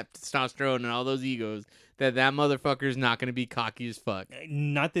all that testosterone, and all those egos, that motherfucker's not going to be cocky as fuck.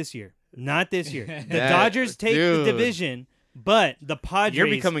 Not this year. Not this year. The That- Dodgers take the dude. division, but the Padres. You're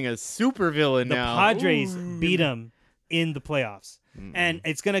becoming a super villain the now. Padres Ooh. beat him in the playoffs, and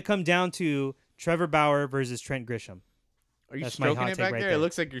it's going to come down to Trevor Bauer versus Trent Grisham. Are you That's my stroking hot it take back right there? there. It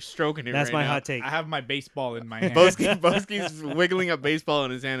looks like you're stroking it. That's right my now. hot take. I have my baseball in my hand. Boski's wiggling up baseball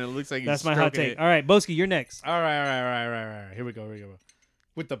in his hand. And it looks like he's That's my hot stroking take. it. All right, Boski, you're next. All right. Here we go.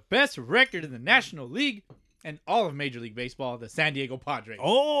 With the best record in the National League and all of Major League Baseball, the San Diego Padres.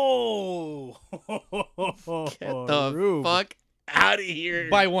 Oh, Get the fuck out of here.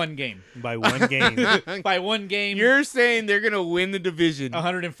 By one game. by one game. By one game. You're saying they're gonna win the division?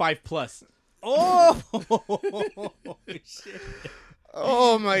 105 plus. Oh, shit.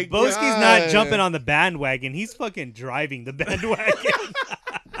 Oh my god! Boski's not jumping on the bandwagon. He's fucking driving the bandwagon.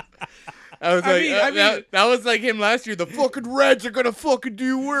 I was like, I mean- that was like him last year. The fucking Reds are gonna fucking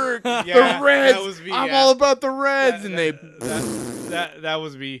do work. Yeah, the Reds. that was me, I'm yeah. all about the Reds, and they. That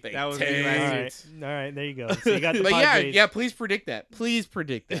was me. They That was me take- all last right, year. all right. There you go. So you got the But Padres. yeah. Please predict that. Please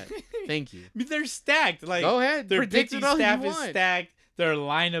predict that. Thank you. I mean, they're stacked. Like, Go ahead. their Predict pitching it all you staff is want. stacked. Their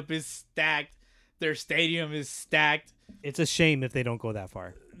lineup is stacked. Their stadium is stacked. It's a shame if they don't go that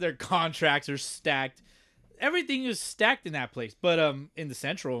far. Their contracts are stacked. Everything is stacked in that place. But in the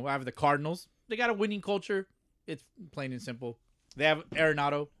Central, I have the Cardinals. They got a winning culture. It's plain and simple. They have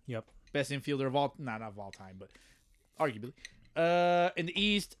Arenado, Yep. best infielder of all, not of all time, but arguably. In the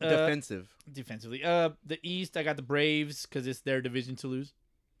East, Defensive. defensively. The East, I got the Braves because it's their division to lose.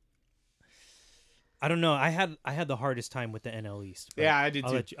 I don't know. I had the hardest time with the NL East. but Yeah, I did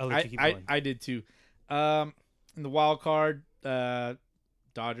I'll too. let you keep going. I did too. In the wild card,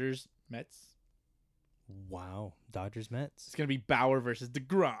 Dodgers, Mets. Wow, Dodgers Mets. It's gonna be Bauer versus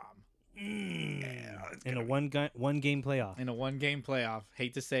DeGrom. In a one game playoff. in a 1-game playoff.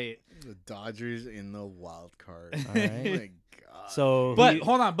 Hate to say it. The Dodgers in the wild card. All right. Oh my God. So, But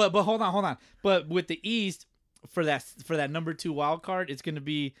hold on, but hold on. But with the East for that number 2 wild card, it's gonna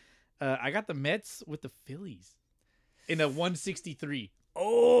be. I got the Mets with the Phillies in a 163.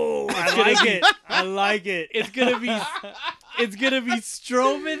 oh, I like it. I like it. It's gonna be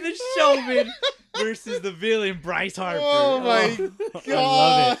Stroman the Showman versus the villain Bryce Harper. Oh my I God.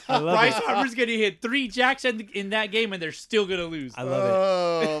 love it. I love Bryce it. Harper's gonna hit 3 jacks in that game, and they're still gonna lose. I love it.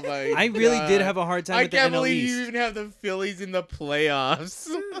 Oh my I really God. did have a hard time I with the can't NL believe East. you even have the Phillies in the playoffs.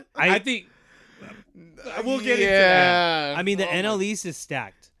 I think we'll get into that. I mean, the Oh my- NL East is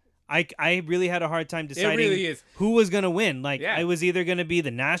stacked. I really had a hard time deciding really is. who was going to win. Like, Yeah. it was either going to be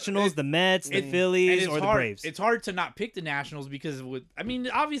the Nationals, the Mets, the And Phillies, it's or the hard, Braves. It's hard to not pick the Nationals because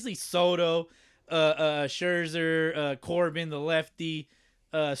obviously Soto, Scherzer, Corbin, the lefty,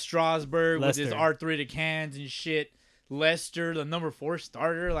 Strasburg with his Lester. arthritic hands and shit. Lester, the number 4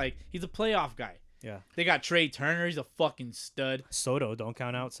 starter, like he's a playoff guy. Yeah. They got Trey Turner, he's a fucking stud. Soto, don't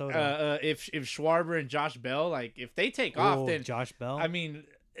count out Soto. If Schwarber and Josh Bell, like if they take off, then Josh Bell. I mean,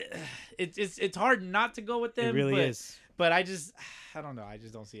 it's hard not to go with them. it really but, is. But I don't know. I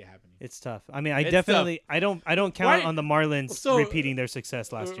just don't see it happening. It's tough. I mean, I It's definitely I don't count Why- on the Marlins So, repeating their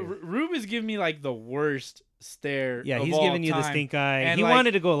success last year. Rube is giving me like the worst stare. Yeah, of he's all giving you the time. stink eye. And, He like,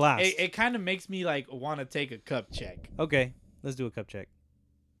 wanted to go last. It kind of makes me like want to take a cup check. Okay, let's do a cup check.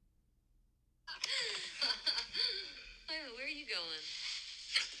 Lila, where are you going?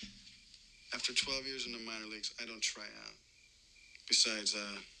 After 12 years in the minor leagues, I don't try out. Besides,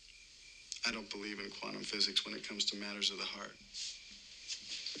 I don't believe in quantum physics when it comes to matters of the heart.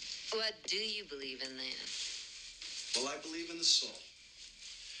 What do you believe in then? Well, I believe in the soul.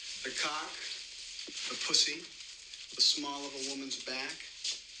 The cock, the pussy, the small of a woman's back,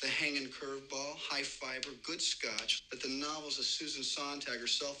 the hanging curveball, high fiber, good scotch, but the novels of Susan Sontag are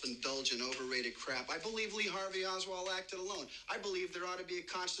self-indulgent, overrated crap. I believe Lee Harvey Oswald acted alone. I believe there ought to be a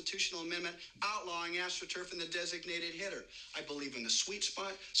constitutional amendment outlawing AstroTurf and the designated hitter. I believe in the sweet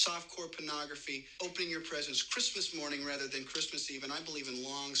spot, softcore pornography, opening your presents Christmas morning rather than Christmas Eve, and I believe in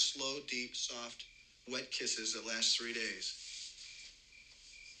long, slow, deep, soft, wet kisses that last 3 days.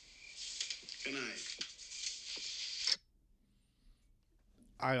 Good night.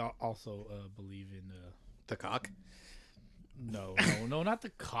 I also believe in The cock. no, not the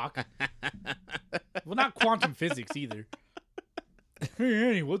cock. Well, not quantum physics either. Hey,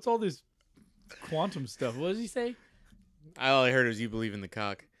 Annie, what's all this quantum stuff? What does he say? All I heard was you believe in the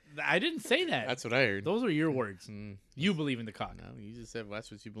cock. I didn't say that. That's what I heard. Those are your words. Mm, You believe in the cock. no, you just said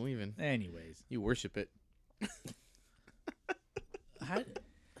that's what you believe in. Anyways, You worship it.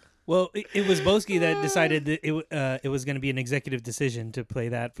 Well, it was Boski that decided that it was going to be an executive decision to play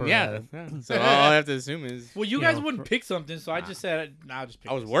that for. Yeah. So all I have to assume is well, you You guys know, wouldn't pick something, so I just said, I'll just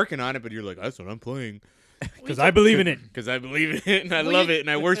pick I was this." working on it, but you're like, that's what I'm playing because I believe in it. because I believe in it and I Well, love you- it and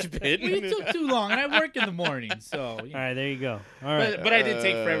I worship it. Well, you took too long, and I work in the morning, so. You know. All right, there you go. All right. But I did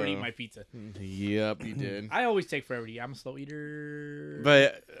take forever to eat my pizza. Yep, you did. I always take forever to eat. I'm a slow eater.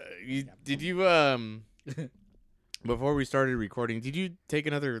 But did you before we started recording, did you take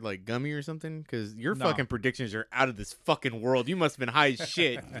another like gummy or something? Because your No. fucking predictions are out of this fucking world. You must have been high as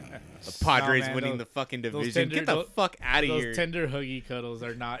shit. The Padres man, winning those- the fucking those division. tender- Get the those- fuck out of those here. tender huggy cuddles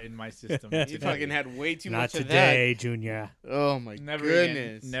are not in my system. You fucking had way too Not much today, Junior. of that. Oh my Never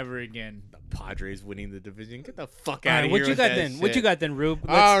goodness. again. Never again. The Padres winning the division. Get the fuck All out right, of what here. you with got that then? What you shit. got then, Rube?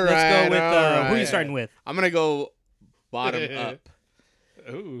 Let's All go right, with all who you right. starting with? I'm gonna go bottom up.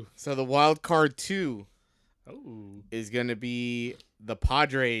 Ooh. So the wild card 2 Ooh. is gonna be the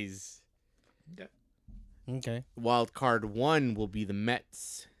Padres. Okay. Wild card 1 will be the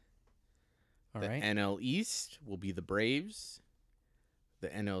Mets. All The right. NL East will be the Braves. The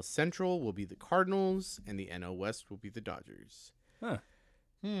NL Central will be the Cardinals, and the NL West will be the Dodgers. Those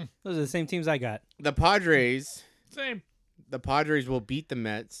are the same teams I got. The Padres Same. will beat the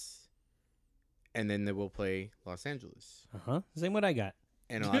Mets, and then they will play Los Angeles. Same what I got.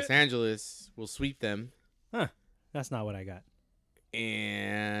 And Los Angeles will sweep them, That's not what I got.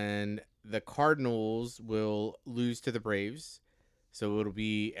 and the Cardinals will lose to the Braves. So it'll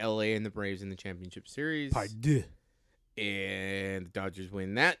be LA and the Braves in the championship series. Pardon. And the Dodgers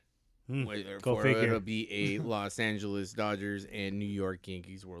win that. Go Therefore, figure. it'll be a Los Angeles Dodgers and New York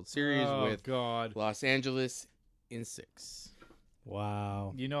Yankees World Series Oh with God. Los Angeles in 6.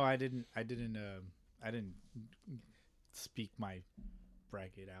 Wow. You know, I didn't speak my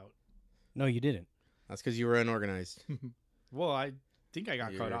bracket out. No, you didn't. That's because you were unorganized. Well, I think I got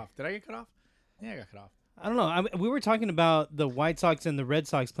cut You're- off. Did I get cut off? Yeah, I got cut off. I don't know. We were talking about the White Sox and the Red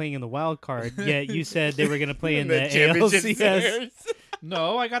Sox playing in the wild card, yet you said they were going to play in the championship ALCS. series.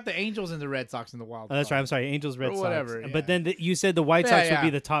 No, I got the Angels and the Red Sox in the wild. Oh, that's card. right. I'm sorry. Angels, Red Or Sox. whatever, yeah. But then you said the White Yeah, Sox would yeah. be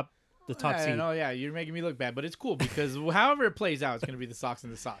the top seed. No, yeah, you're making me look bad, but it's cool because however it plays out, it's gonna be the Sox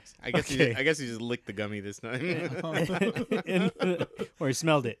and the Sox. I guess Okay. I guess he just licked the gummy this time. Or he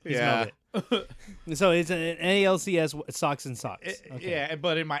smelled it. He Yeah. smelled it. So it's an ALCS Sox and Sox. Okay. Yeah,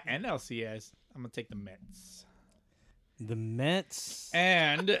 but in my NLCS, I'm gonna take the Mets The Mets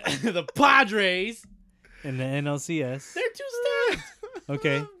and the Padres. and the NLCS. They're too stacked.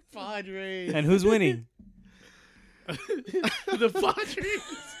 Okay. Padres. And who's winning? The Padres.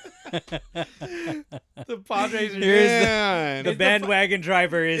 The Padres are Here's Man. The bandwagon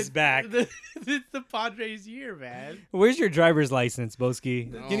driver is back. It's the Padres' year, man. Where's your driver's license,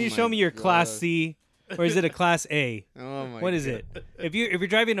 Boski? Oh Can you my show me your Class God. C, or is it a Class A? Oh my What is God. it? If you're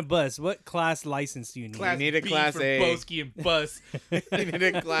driving a bus, what class license do you need? Class need a B Class for A. Boski and Bus. You need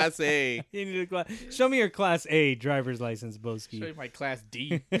a Class A. You need a class. Show me your Class A driver's license, Show Boski. you my Class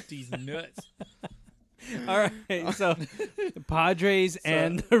D. These nuts. All right, so the Padres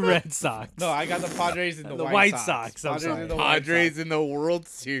and the Red Sox. No, I got the Padres and the, The White White Sox. Sox, I'm Padres sorry. and the White Padres Sox. in the World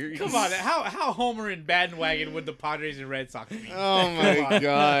Series. Come on, how Homer and bandwagon would the Padres and Red Sox be? Oh Come my on.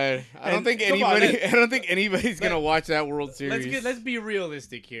 God! I don't think Come on, anybody. I don't think anybody's gonna watch that World Series. Let's be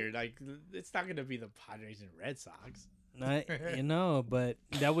realistic here. Like, it's not gonna be the Padres and Red Sox. But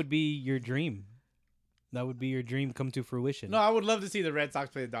that would be your dream. That would be your dream come to fruition. No, I would love to see the Red Sox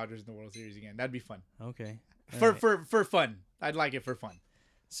play the Dodgers in the World Series again. That'd be fun. Okay. All For right. for fun. I'd like it for fun.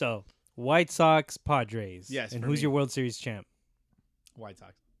 So White Sox, Padres. Yes, And for who's me. your World Series champ? White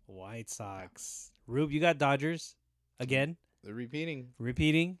Sox. White Sox. Rube, you got Dodgers again, They're repeating.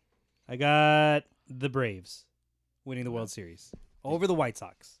 repeating. I got the Braves winning the World Series over the White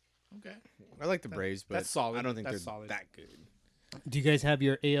Sox. Okay. I like the Braves, but that's solid. I don't think That's they're solid. that good. Do you guys have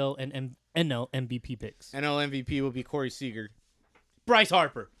your AL and NL MVP picks? NL MVP will be Corey Seager. Bryce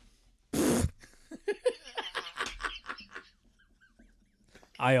Harper.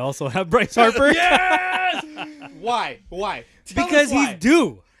 I also have Bryce Harper. Yes! Why? Why? Tell Because us why. he's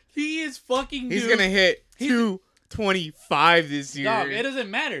due. He is fucking He's due. gonna hit 225 this year. Dog, it doesn't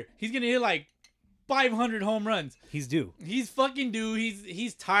matter. He's gonna hit like 500 home runs. He's due. He's fucking due.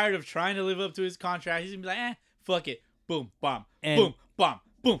 He's tired of trying to live up to his contract. He's gonna be like, fuck it. Boom, bomb. And- Boom, bomb.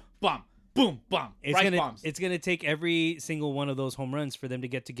 Boom, bomb. Boom, bomb. Right bombs. It's gonna take every single one of those home runs for them to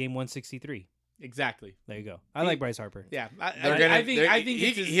get to game 163. Exactly. There you go. I like Bryce Harper. Yeah. They're gonna, I think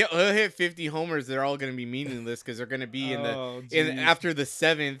it's just, he'll hit 50 homers. They're all gonna be meaningless because they're gonna be in Oh, the jeez. after the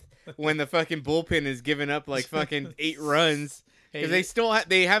 7th when the fucking bullpen is giving up like fucking 8 runs because Hey, they still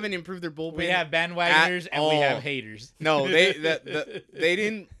they haven't improved their bullpen. we have bandwagoners and we have all. haters. No, they they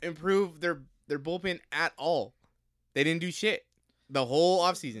didn't improve their bullpen at all. They didn't do shit the whole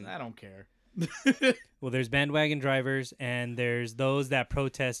offseason. I don't care. Well, there's bandwagon drivers and there's those that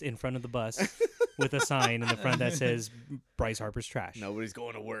protest in front of the bus with a sign in the front that says Bryce Harper's trash. Nobody's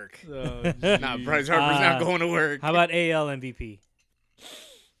going to work. Oh, Nah, Bryce Harper's not going to work. How about AL MVP?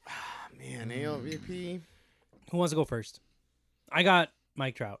 Man, AL MVP. Who wants to go first? I got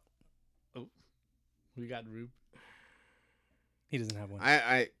Mike Trout. we got Rube. He doesn't have one.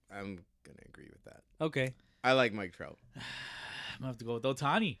 I'm gonna agree with that. Okay. I like Mike Trout, I'm gonna have to go with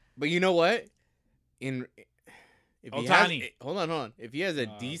Otani. but you know what? If he has, Ohtani. hold on. If he has a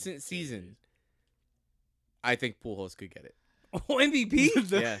Oh, decent season, I think Pujols could get it. Oh, MVP?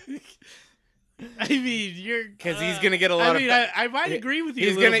 Yeah, I mean, you're because he's gonna get a lot I mean, of. I might agree with you.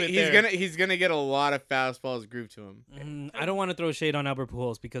 He's a little gonna bit he's there. he's gonna get a lot of fastballs grooved to him. I don't want to throw shade on Albert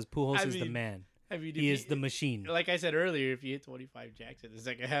Pujols because Pujols I is the mean, man. I mean, He is the machine. Like I said earlier, if you hit 25 jacks in the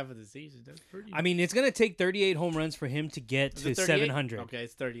second half of the season, that's pretty. I mean, it's going to take 38 home runs for him to get Is to it 38? 700. Okay,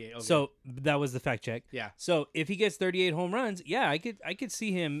 it's 38. Okay. So that was the fact check. yeah, So if he gets 38 home runs, yeah, I could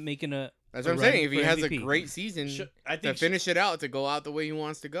see him making a. That's a what I'm run saying. If he for has a MVP. great season I to think finish it out, to go out the way he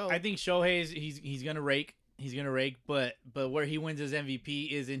wants to go. I think Shohei is he's gonna rake. He's gonna rake, but where he wins his MVP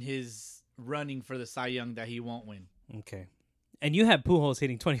is in his running for the Cy Young that he won't win. Okay. And you have Pujols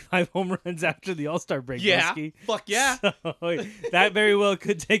hitting 25 home runs after the All-Star break, Yeah, Bosky. fuck yeah, So, that very well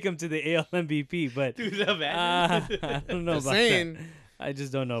could take him to the AL MVP, but dude. Imagine. I don't know Just about saying. that. I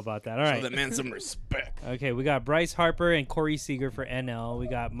just don't know about that. All Show right. that man some respect. Okay, we got Bryce Harper and Corey Seager for NL. We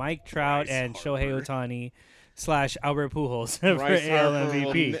got Mike Trout and Shohei Ohtani / Albert Pujols for AL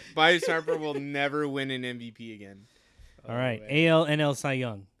MVP. Bryce Harper will never win an MVP again. All right, man. AL NL Cy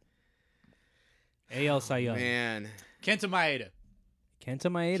Young. AL Cy Young. Man, Kenta Maeda.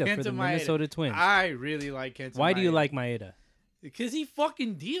 Kenta Maeda for Kenta the Maeda. Minnesota Twins. I really like Kenta. Why do you Maeda. like Maeda? Because he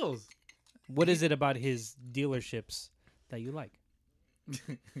fucking deals. What is it about his dealerships that you like?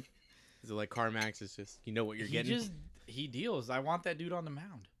 Is it like CarMax? It's just you know what you're getting. He deals. I want that dude on the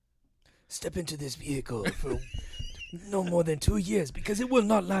mound. Step into this vehicle for no more than 2 years because it will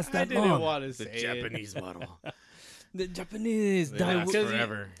not last I that didn't long. want to the say Japanese model. The Japanese They die. last Because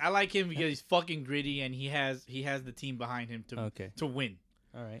forever. I like him because he's fucking gritty and he has the team behind him to win.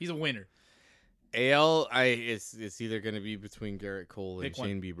 All right. He's a winner. AL, it's either gonna be between Garrett Cole and Pick one.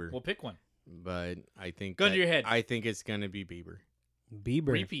 Shane Bieber, Well, pick one. but I think Gun to your head. I think it's gonna be Bieber. Bieber.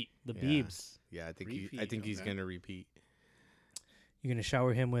 Repeat. The Yeah. Biebs. Yeah, I think Repeat, he's okay. gonna repeat. You're gonna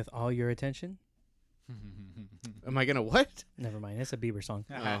shower him with all your attention? Am I gonna what? Never mind. It's a Bieber song.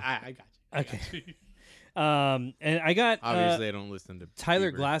 I got you. I Okay. got you. And I got Obviously, I don't listen to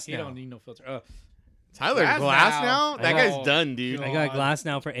Tyler Bieber. Glass He now. don't need no filter. Tyler Glass Glass now. now? That Oh, guy's done, dude. I got God. Glass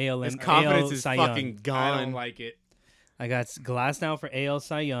now for AL. His and confidence AL is Cy fucking Young. I gone. don't like it. I got Glass now for AL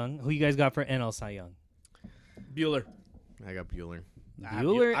Cy Young. Who you guys got for NL Cy Young? Bueller. I got Bueller.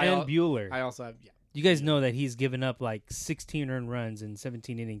 Bueller and Bueller. I also have. Yeah, You guys know that he's given up like 16 earned runs in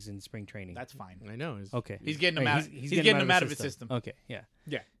 17 innings in spring training. that's fine. I know. It's- Okay. He's getting him Right, out. He's getting him out of his system. Okay, yeah.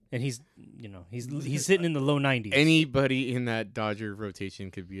 Yeah. And he's sitting in the low 90s. Anybody in that Dodger rotation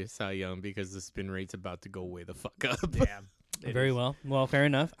could be a Cy Young because the spin rate's about to go way the fuck up. Damn. It Very is. well. Well, fair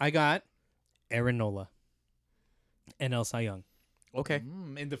enough. I got Aaron Nola, NL Cy Young, Okay.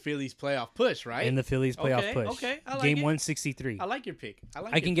 In the Phillies playoff push, right? in the Phillies playoff Okay, push. okay, I like Game it. 163. I like your pick.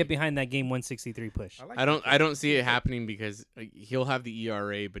 I can get behind that game 163 push. like I your don't. pick. I don't see it happening because he'll have the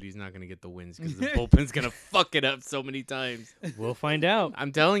ERA, but he's not going to get the wins because the bullpen's going to fuck it up so many times. We'll find out.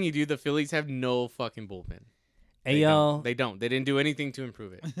 I'm telling you, dude. The Phillies have no fucking bullpen. They AL, don't. They don't. They didn't do anything to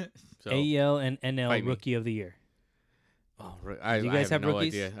improve it. So, AL, and NL Fight me. Rookie of the Year. I, Do you I guys have no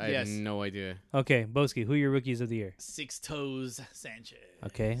rookies? idea. I Yes. have no idea. Okay, Boski, who are your Rookies of the Year? Six Toes Sanchez.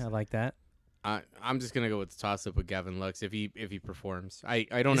 Okay, I like that. I'm just gonna go with the toss up with Gavin Lux if he performs. I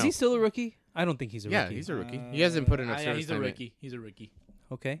don't Is know. he still a rookie? I don't think he's a yeah, rookie. he's a rookie. He hasn't put enough yeah, service he's a time in. rookie. He's a rookie.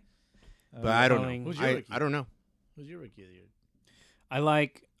 Okay. But I don't following- know. Who's your rookie? I don't know. Who's your rookie of the year? I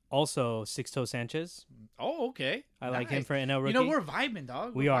like also Sixto Sanchez. Oh, okay. I like him Nice. for NL rookie. You know, we're vibing,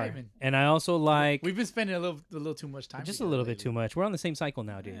 dog. we We're are. vibing. And I also like We've been spending a little too much time. just a together little bit lately. too much. We're on the same cycle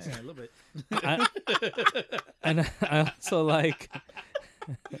nowadays. Yeah, a little bit. And I also like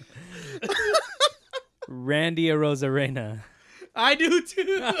Randy Arozarena. I do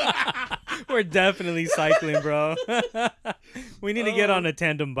too. We're definitely cycling, bro. We need to get on a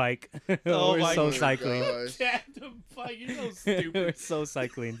tandem bike. Oh We're my so God. cycling. Tandem bike, you're so We're stupid. so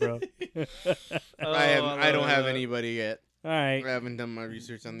cycling, bro. I don't have anybody yet. All right. I haven't done my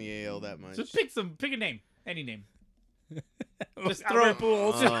research on the AL that much. So pick a name, any name. Just throw Albert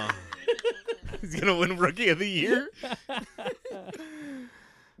pools. He's gonna win Rookie of the Year.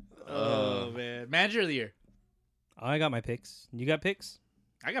 Oh man, Manager of the Year. I got my picks. You got picks?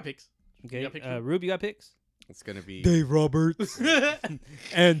 I got picks. Okay. got picks, Rube, you got picks? It's gonna be. Dave Roberts.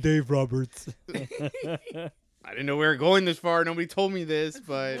 And Dave Roberts. I didn't know we were going this far. Nobody told me this,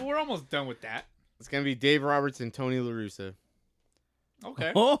 but We're almost done with that. it's gonna be Dave Roberts and Tony La Russa.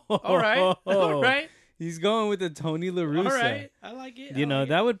 Okay. Oh, All right. All right. He's going with the Tony La All Russa. right. I like it. You know,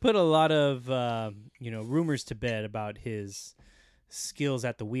 that would put a lot of rumors to bed about his skills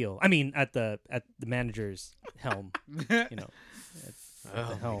at the wheel. I mean, at the manager's helm. You know, at the Oh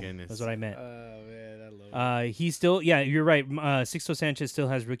helm. my goodness. That's what I meant. Oh man, I love it. He's still, yeah, you're right. Sixto Sanchez still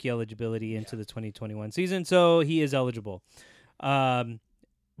has rookie eligibility into the 2021 season, so he is eligible. AL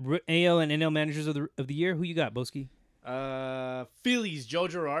and NL managers of the year. Who you got, Boski? Phillies, Joe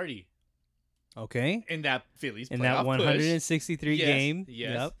Girardi Okay, in that Phillies in playoff that 163 Yes, game.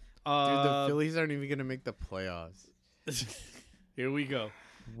 yes. Yep. Dude, the Phillies aren't even gonna make the playoffs. Here we go.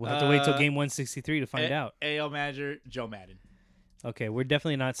 We'll have to wait till game 163 to find out. AL manager Joe Madden Okay, we're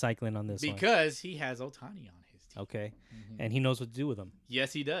definitely not cycling on this one. because he has Ohtani on his team. Okay, and he knows what to do with them.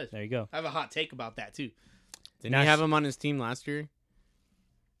 Yes, he does. There you go. I have a hot take about that too. Didn't he have him on his team last year?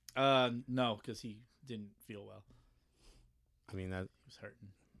 No, because he didn't feel well. I mean that. He was hurting.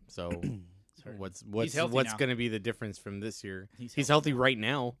 So He's hurting. what's healthy what's now. gonna be the difference from this year? He's He's healthy healthy right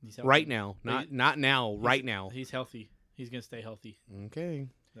now. He's healthy. Right now, But not now. Right now. He's healthy. He's gonna stay healthy. Okay.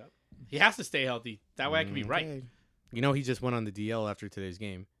 He has to stay healthy. That way I can be right. Okay. You know he just went on the DL after today's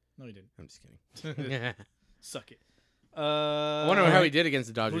game. No, he didn't. I'm just kidding. Suck it. I wonder how he did against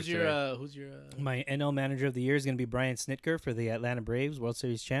the Dodgers. Who's your My NL manager of the year is going to be Brian Snitker for the Atlanta Braves World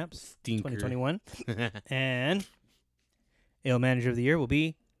Series champs Stinker. 2021. And AL manager of the year will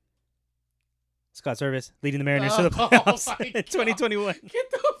be Scott Service, leading the Mariners to the Oh, playoffs my in God. 2021.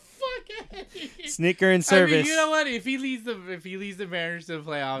 Get the fuck out of here. Snicker and I mean, service. you know what? If he leads the Mariners to the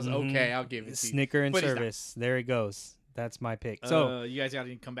playoffs, okay, I'll give it to you. Snicker and But he's not. service. There it goes. That's my pick. So You guys got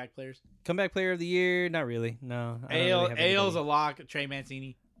any comeback players? comeback player of the year? Not really. No. I don't AL really have anybody. AL's a lock. Trey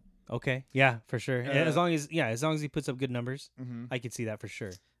Mancini. Okay. Yeah, for sure. As long as he puts up good numbers, Mm-hmm. I could see that for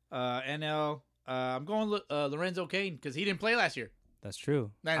sure. NL. I'm going Lorenzo Cain because he didn't play last year. That's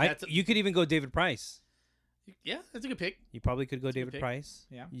true. Man, You could even go David Price. Yeah, that's a good pick. You probably could go a good David pick. Price.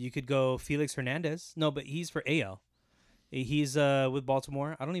 Yeah. You could go Felix Hernandez. No, but he's for AL. He's with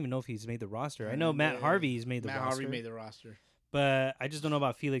Baltimore. I don't even know if he's made the roster. I know Matt Harvey's made the Matt roster. Harvey made the roster. But I just don't know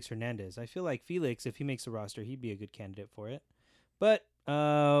about Felix Hernandez. I feel like Felix, if he makes the roster, he'd be a good candidate for it. But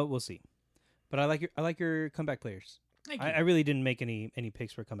we'll see. But I like your comeback players. Thank you. I really didn't make any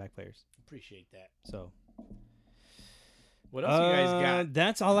picks for comeback players. Appreciate that. So What else you guys got?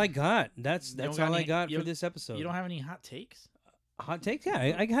 That's all I got. That's don't all got I any- got you for don't- this episode. You don't have any hot takes? hot takes? Yeah,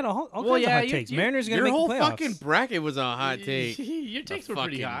 I had all Well, kinds yeah, of hot you- takes. you- Mariners are gonna Your make whole the playoffs. fucking bracket was a hot take. Your takes The were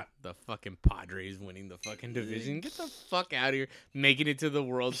pretty fucking- hot. The fucking Padres winning the fucking division. Get the fuck out of here. Making it to the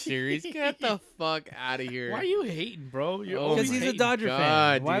World Series. Get the fuck out of here. Why are you hating, bro? You're Oh always Because he's a hating. Dodger fan.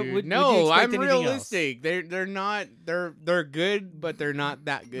 God, Why dude. would no, you expect I'm anything else? realistic. They're not. They're good, but they're not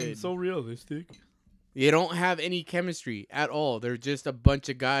that good. So realistic. You don't have any chemistry at all. They're just a bunch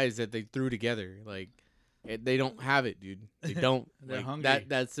of guys that they threw together. Like they don't have it, dude. They don't. They're Like, hungry.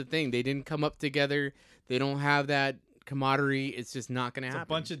 That's the thing. They didn't come up together. They don't have that camaraderie. It's just not gonna It's happen.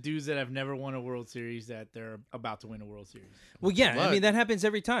 a bunch of dudes that have never won a World Series that they're about to win a World Series. Well, yeah, I luck. mean that happens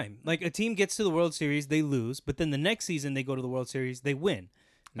every time. Like a team gets to the World Series, they lose, but then the next season they go to the World Series, they win.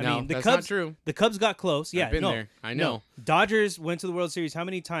 I No, mean, the that's Cubs. not true. The Cubs got close. Yeah, I've been no, there. I no. know. Dodgers went to the World Series how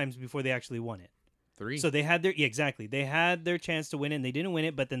many times before they actually won it? 3. So they had exactly. They had their chance to win it, and they didn't win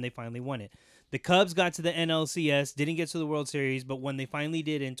it, but then they finally won it. The Cubs got to the NLCS, didn't get to the World Series, but when they finally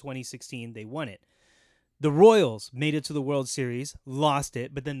did in 2016, they won it. The Royals made it to the World Series, lost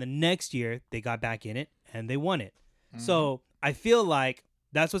it, but then the next year they got back in it and they won it. So I feel like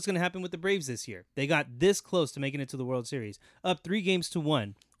that's what's going to happen with the Braves this year. They got this close to making it to the World Series, up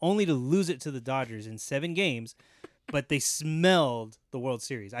 3-1, only to lose it to the Dodgers in 7 games. But they smelled the World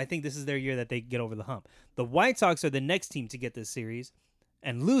Series. I think this is their year that they get over the hump. The White Sox are the next team to get this series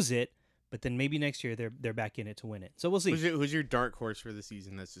and lose it, but then maybe next year they're back in it to win it. So we'll see. Who's your dark horse for the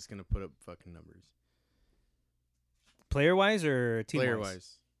season that's just gonna put up fucking numbers? Player wise or team Player wise?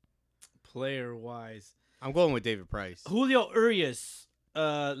 wise. Player wise, I'm going with David Price. Julio Urias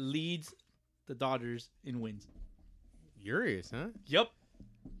leads the Dodgers in wins. Urias, huh? Yep.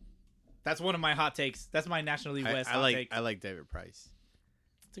 That's one of my hot takes. That's my National League West I hot like take. I like David Price.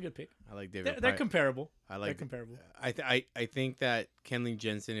 It's a good pick. I like David They're Price. comparable. I They're like comparable. I think that Kenley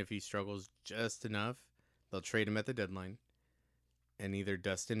Jensen, if he struggles just enough, they'll trade him at the deadline. And either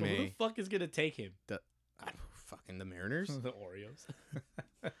Dustin But who the May, fuck is gonna take him? fucking the Mariners, The Oreos.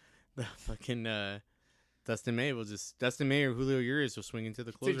 the fucking Dustin May or Julio Urias will swing into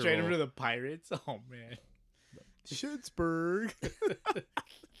the To closer trade him role. to the Pirates. Oh man. Schittsburg.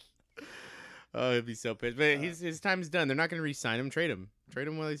 Oh, he'd be so pissed. But his time's done. They're not going to re-sign him. Trade him. Trade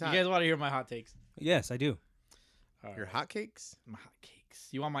him while he's You hot. guys want to hear my hot takes? Yes, I do. All Your right. hotcakes? My hot cakes.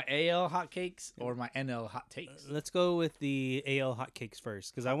 You want my AL hot cakes or my NL hot takes? Let's go with the AL hotcakes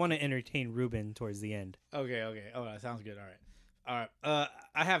first because I want to entertain Ruben towards the end. Okay. Oh, that sounds good. All right.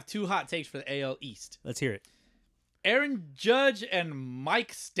 I have 2 hot takes for the AL East. Let's hear it. Aaron Judge and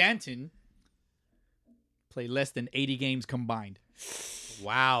Mike Stanton play less than 80 games combined.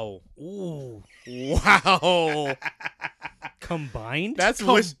 Wow. Ooh. Wow. Combined? That's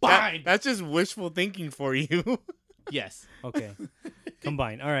Combined. that's just wishful thinking for you. Yes. Okay.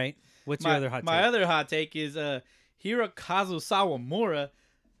 Combined. All right. What's your other hot take? My other hot take is Hirokazu Sawamura.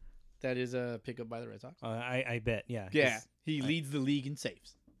 That is a pickup by the Red Sox. I bet. Yeah. Yeah. He leads the league in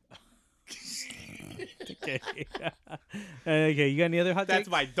saves. Okay. Okay. You got any other hot That's takes?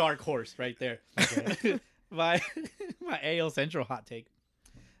 my dark horse right there. my AL Central hot take.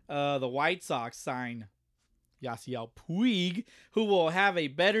 The White Sox sign Yasiel Puig, who will have a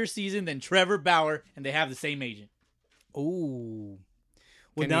better season than Trevor Bauer, and they have the same agent. Oh.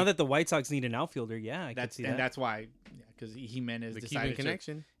 Well, Can now you- that the White Sox need an outfielder, yeah, I can That's see and that. that's why, because Jimenez The Cuban decided to,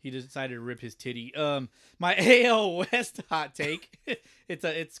 connection. he decided to rip his titty. My AL West hot take. it's a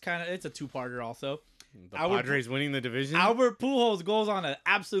 2-parter also. The Albert- Padres winning the division. Albert Pujols goes on an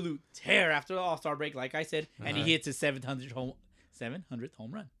absolute tear after the All-Star break, like I said, and Uh-huh. he hits his 700th home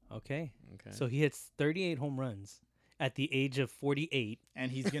run. Okay. Okay. So he hits 38 home runs at the age of 48 And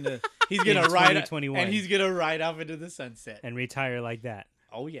he's gonna In ride 2021. and he's gonna ride off into the sunset. and retire like that.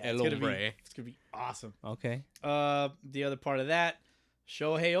 Oh yeah, El it's gonna hombre. be awesome. Okay. The other part of that,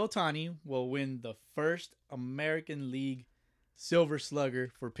 Shohei Ohtani will win the first American League Silver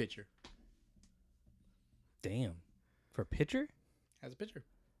Slugger for pitcher Damn. For pitcher? as a pitcher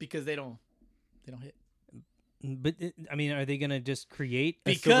because they don't hit. But I mean, are they gonna just create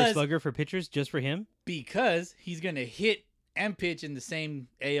a Silver Because- Slugger for pitchers just for him? Because he's gonna hit and pitch in the same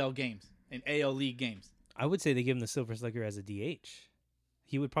AL games in AL League games. I would say they give him the Silver Slugger as a DH.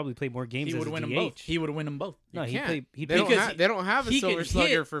 He would probably play more games He as would a win DH. them both. He would win them both. No, he Can't. played. He They don't, because they don't have a he Silver can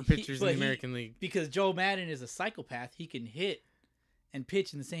Slugger hit, for pitchers in but the American League. Because Joe Madden is a psychopath. He can hit and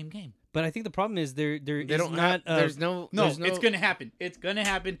pitch in the same game. But I think the problem is there They is don't not. have. There's no. No, there's no, it's gonna happen. It's gonna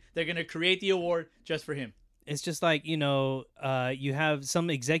happen. They're gonna create the award just for him. It's just like you have some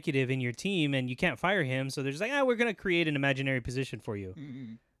executive in your team and you can't fire him, so they're just like, we're gonna create an imaginary position for you.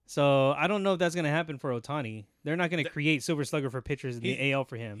 So I don't know if that's gonna happen for Ohtani. They're not gonna create Silver Slugger for pitchers in the He's- AL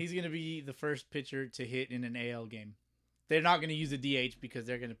for him. He's gonna be the first pitcher to hit in an AL game. They're not gonna use the DH because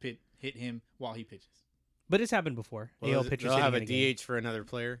they're gonna hit him while he pitches. But it's happened before. Well, AL pitchers they'll have a hitting in game. DH for another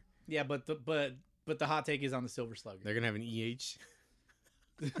player. Yeah, but the hot take is on the Silver Slugger. They're gonna have an EH.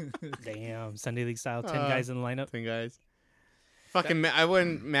 Damn, Sunday League style, 10 Uh, guys in the lineup. Thing, guys. Fucking, I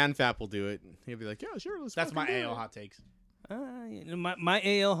wouldn't. Manfap will do it. He'll be like, yeah, sure. Let's. That's my fucking do AL it." hot takes. My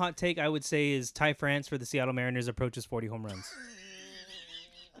AL hot take, I would say, is Ty France for the Seattle Mariners approaches 40 home runs.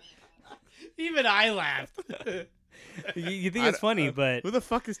 Even I laughed. You think it's funny, but Who the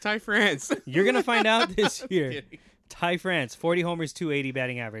fuck is Ty France? you're gonna find out this year. Kidding. Ty France, 40 homers, 280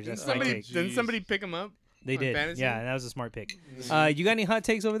 batting average. That's my take. Didn't somebody pick him up? They on did. fantasy? Yeah, that was a smart pick. You got any hot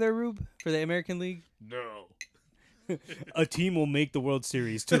takes over there, Rube, for the American League? No. A team will make the World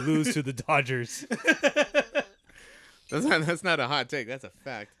Series to lose to the Dodgers. That's not a hot take. That's a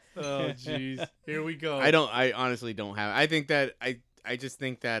fact. Oh jeez. Here we go. I honestly don't have. I think that I just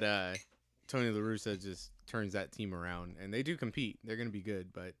think that Tony La Russa just turns that team around, and they do compete. They're gonna be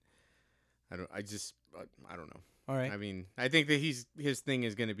good, but I don't know. All right. I mean, I think that his thing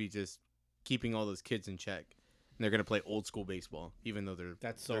is gonna be just keeping all those kids in check, and they're gonna play old school baseball, even though they're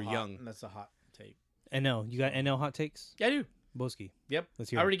They're hot. young. That's a hot take. NL. You got NL hot takes? Yeah, I do. Boski. Yep. Let's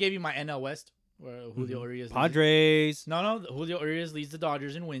I hear it. already gave you my NL West, where Julio Urias. leads it. Padres. No. Julio Urias leads the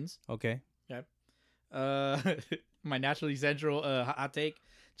Dodgers in wins. Okay. My National League Central hot take: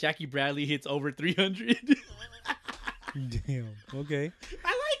 Jackie Bradley hits over 300. Damn. Okay. I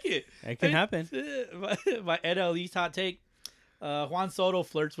like it. It can happen. My NL East hot take: Juan Soto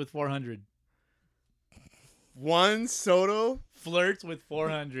flirts with 400. Juan Soto. Flirts with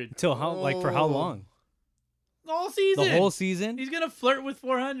 400 Till how? Like for how Oh. long? all season. The whole season? He's gonna flirt with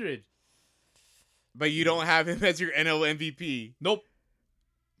 400. But you don't have him as your NL MVP. Nope.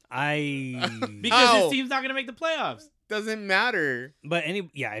 I. Because How? his team's not gonna make the playoffs. Doesn't matter. But if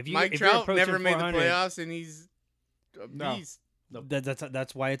you Mike if you're Trout approaching never made the 400, playoffs, and he's a No. beast.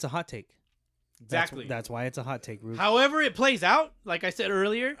 That's why it's a hot take. Exactly. That's why it's a hot take, Rube. However it plays out, like I said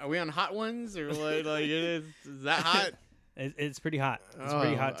earlier, Are we on hot ones or what? Like, is that hot? It's pretty hot. It's a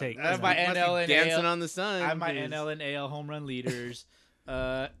pretty hot take. I have my Must be NL and dancing AL. on the sun. I have my 'cause- NL and AL home run leaders.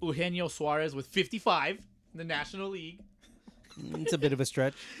 Eugenio Suarez with 55 in the National League. It's a bit of a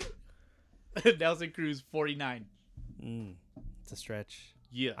stretch. Nelson Cruz 49. It's a stretch.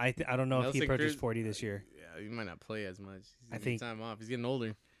 Yeah. I don't know if he Nelson approaches Cruz- 40 this year. Yeah, he might not play as much. He's I gonna think- get time off. He's getting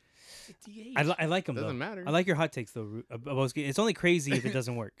older. I like him though. Doesn't matter. I like your hot takes though, Aboski. It's only crazy if it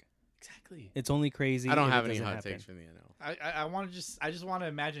doesn't work. Exactly. It's only crazy. I don't if have it any doesn't hot happen. takes from the NL. I just want to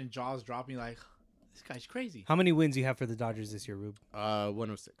imagine Jaws dropping like, this guy's crazy. How many wins you have for the Dodgers this year, Rube?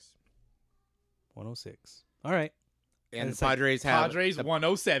 106. 106. All right. And it's the like Padres have Padres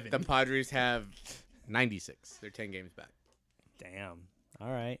 107. the Padres have 96. They're 10 games back. Damn.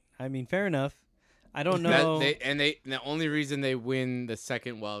 All right. I mean, fair enough. I don't That- know. the only reason they win the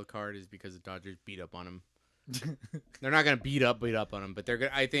second wild card is because the Dodgers beat up on them. They're not gonna beat up on them, but they're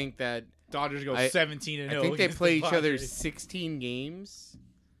gonna. I think that Dodgers go I- 17 and 0. I think they against play the each other Padres. 16 games.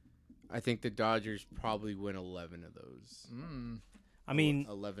 I think the Dodgers probably win 11 of those. I mean,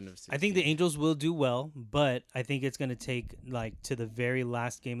 11 of 16. I think the Angels will do well, but I think it's going to take like to the very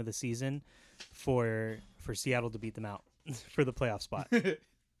last game of the season for Seattle to beat them out for the playoff spot.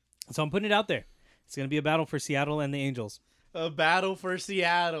 So I'm putting it out there. It's going to be a battle for Seattle and the Angels. A battle for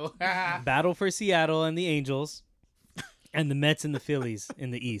Seattle. Battle for Seattle and the Angels and the Mets and the Phillies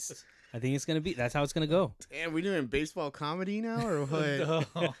in the East. I think it's going to be that's how it's going to go. Damn, we doing baseball comedy now or what?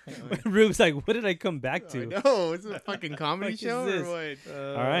 Oh. Rube's like, what did I come back to? No, it's a fucking comedy Fuck is show this? or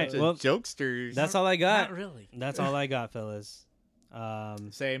what? All right. Bunch of Well, jokesters. that's all I got. Not really. That's all I got, fellas.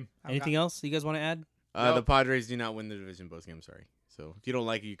 Same. Anything else you guys want to add? The Padres do not win the division both games. Sorry. So if you don't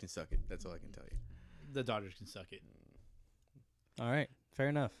like it, you can suck it. That's all I can tell you. The Dodgers can suck it. All right. Fair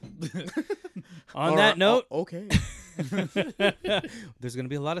enough. On that note, okay. there's going to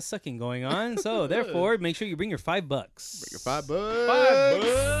be a lot of sucking going on. So, therefore, make sure you bring your $5. Bring your $5.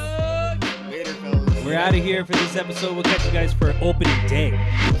 $5. Later, fellas. We're out of here for this episode. We'll catch you guys for opening day.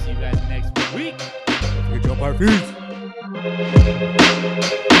 See you guys next week. Good job, our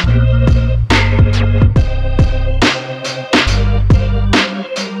feet.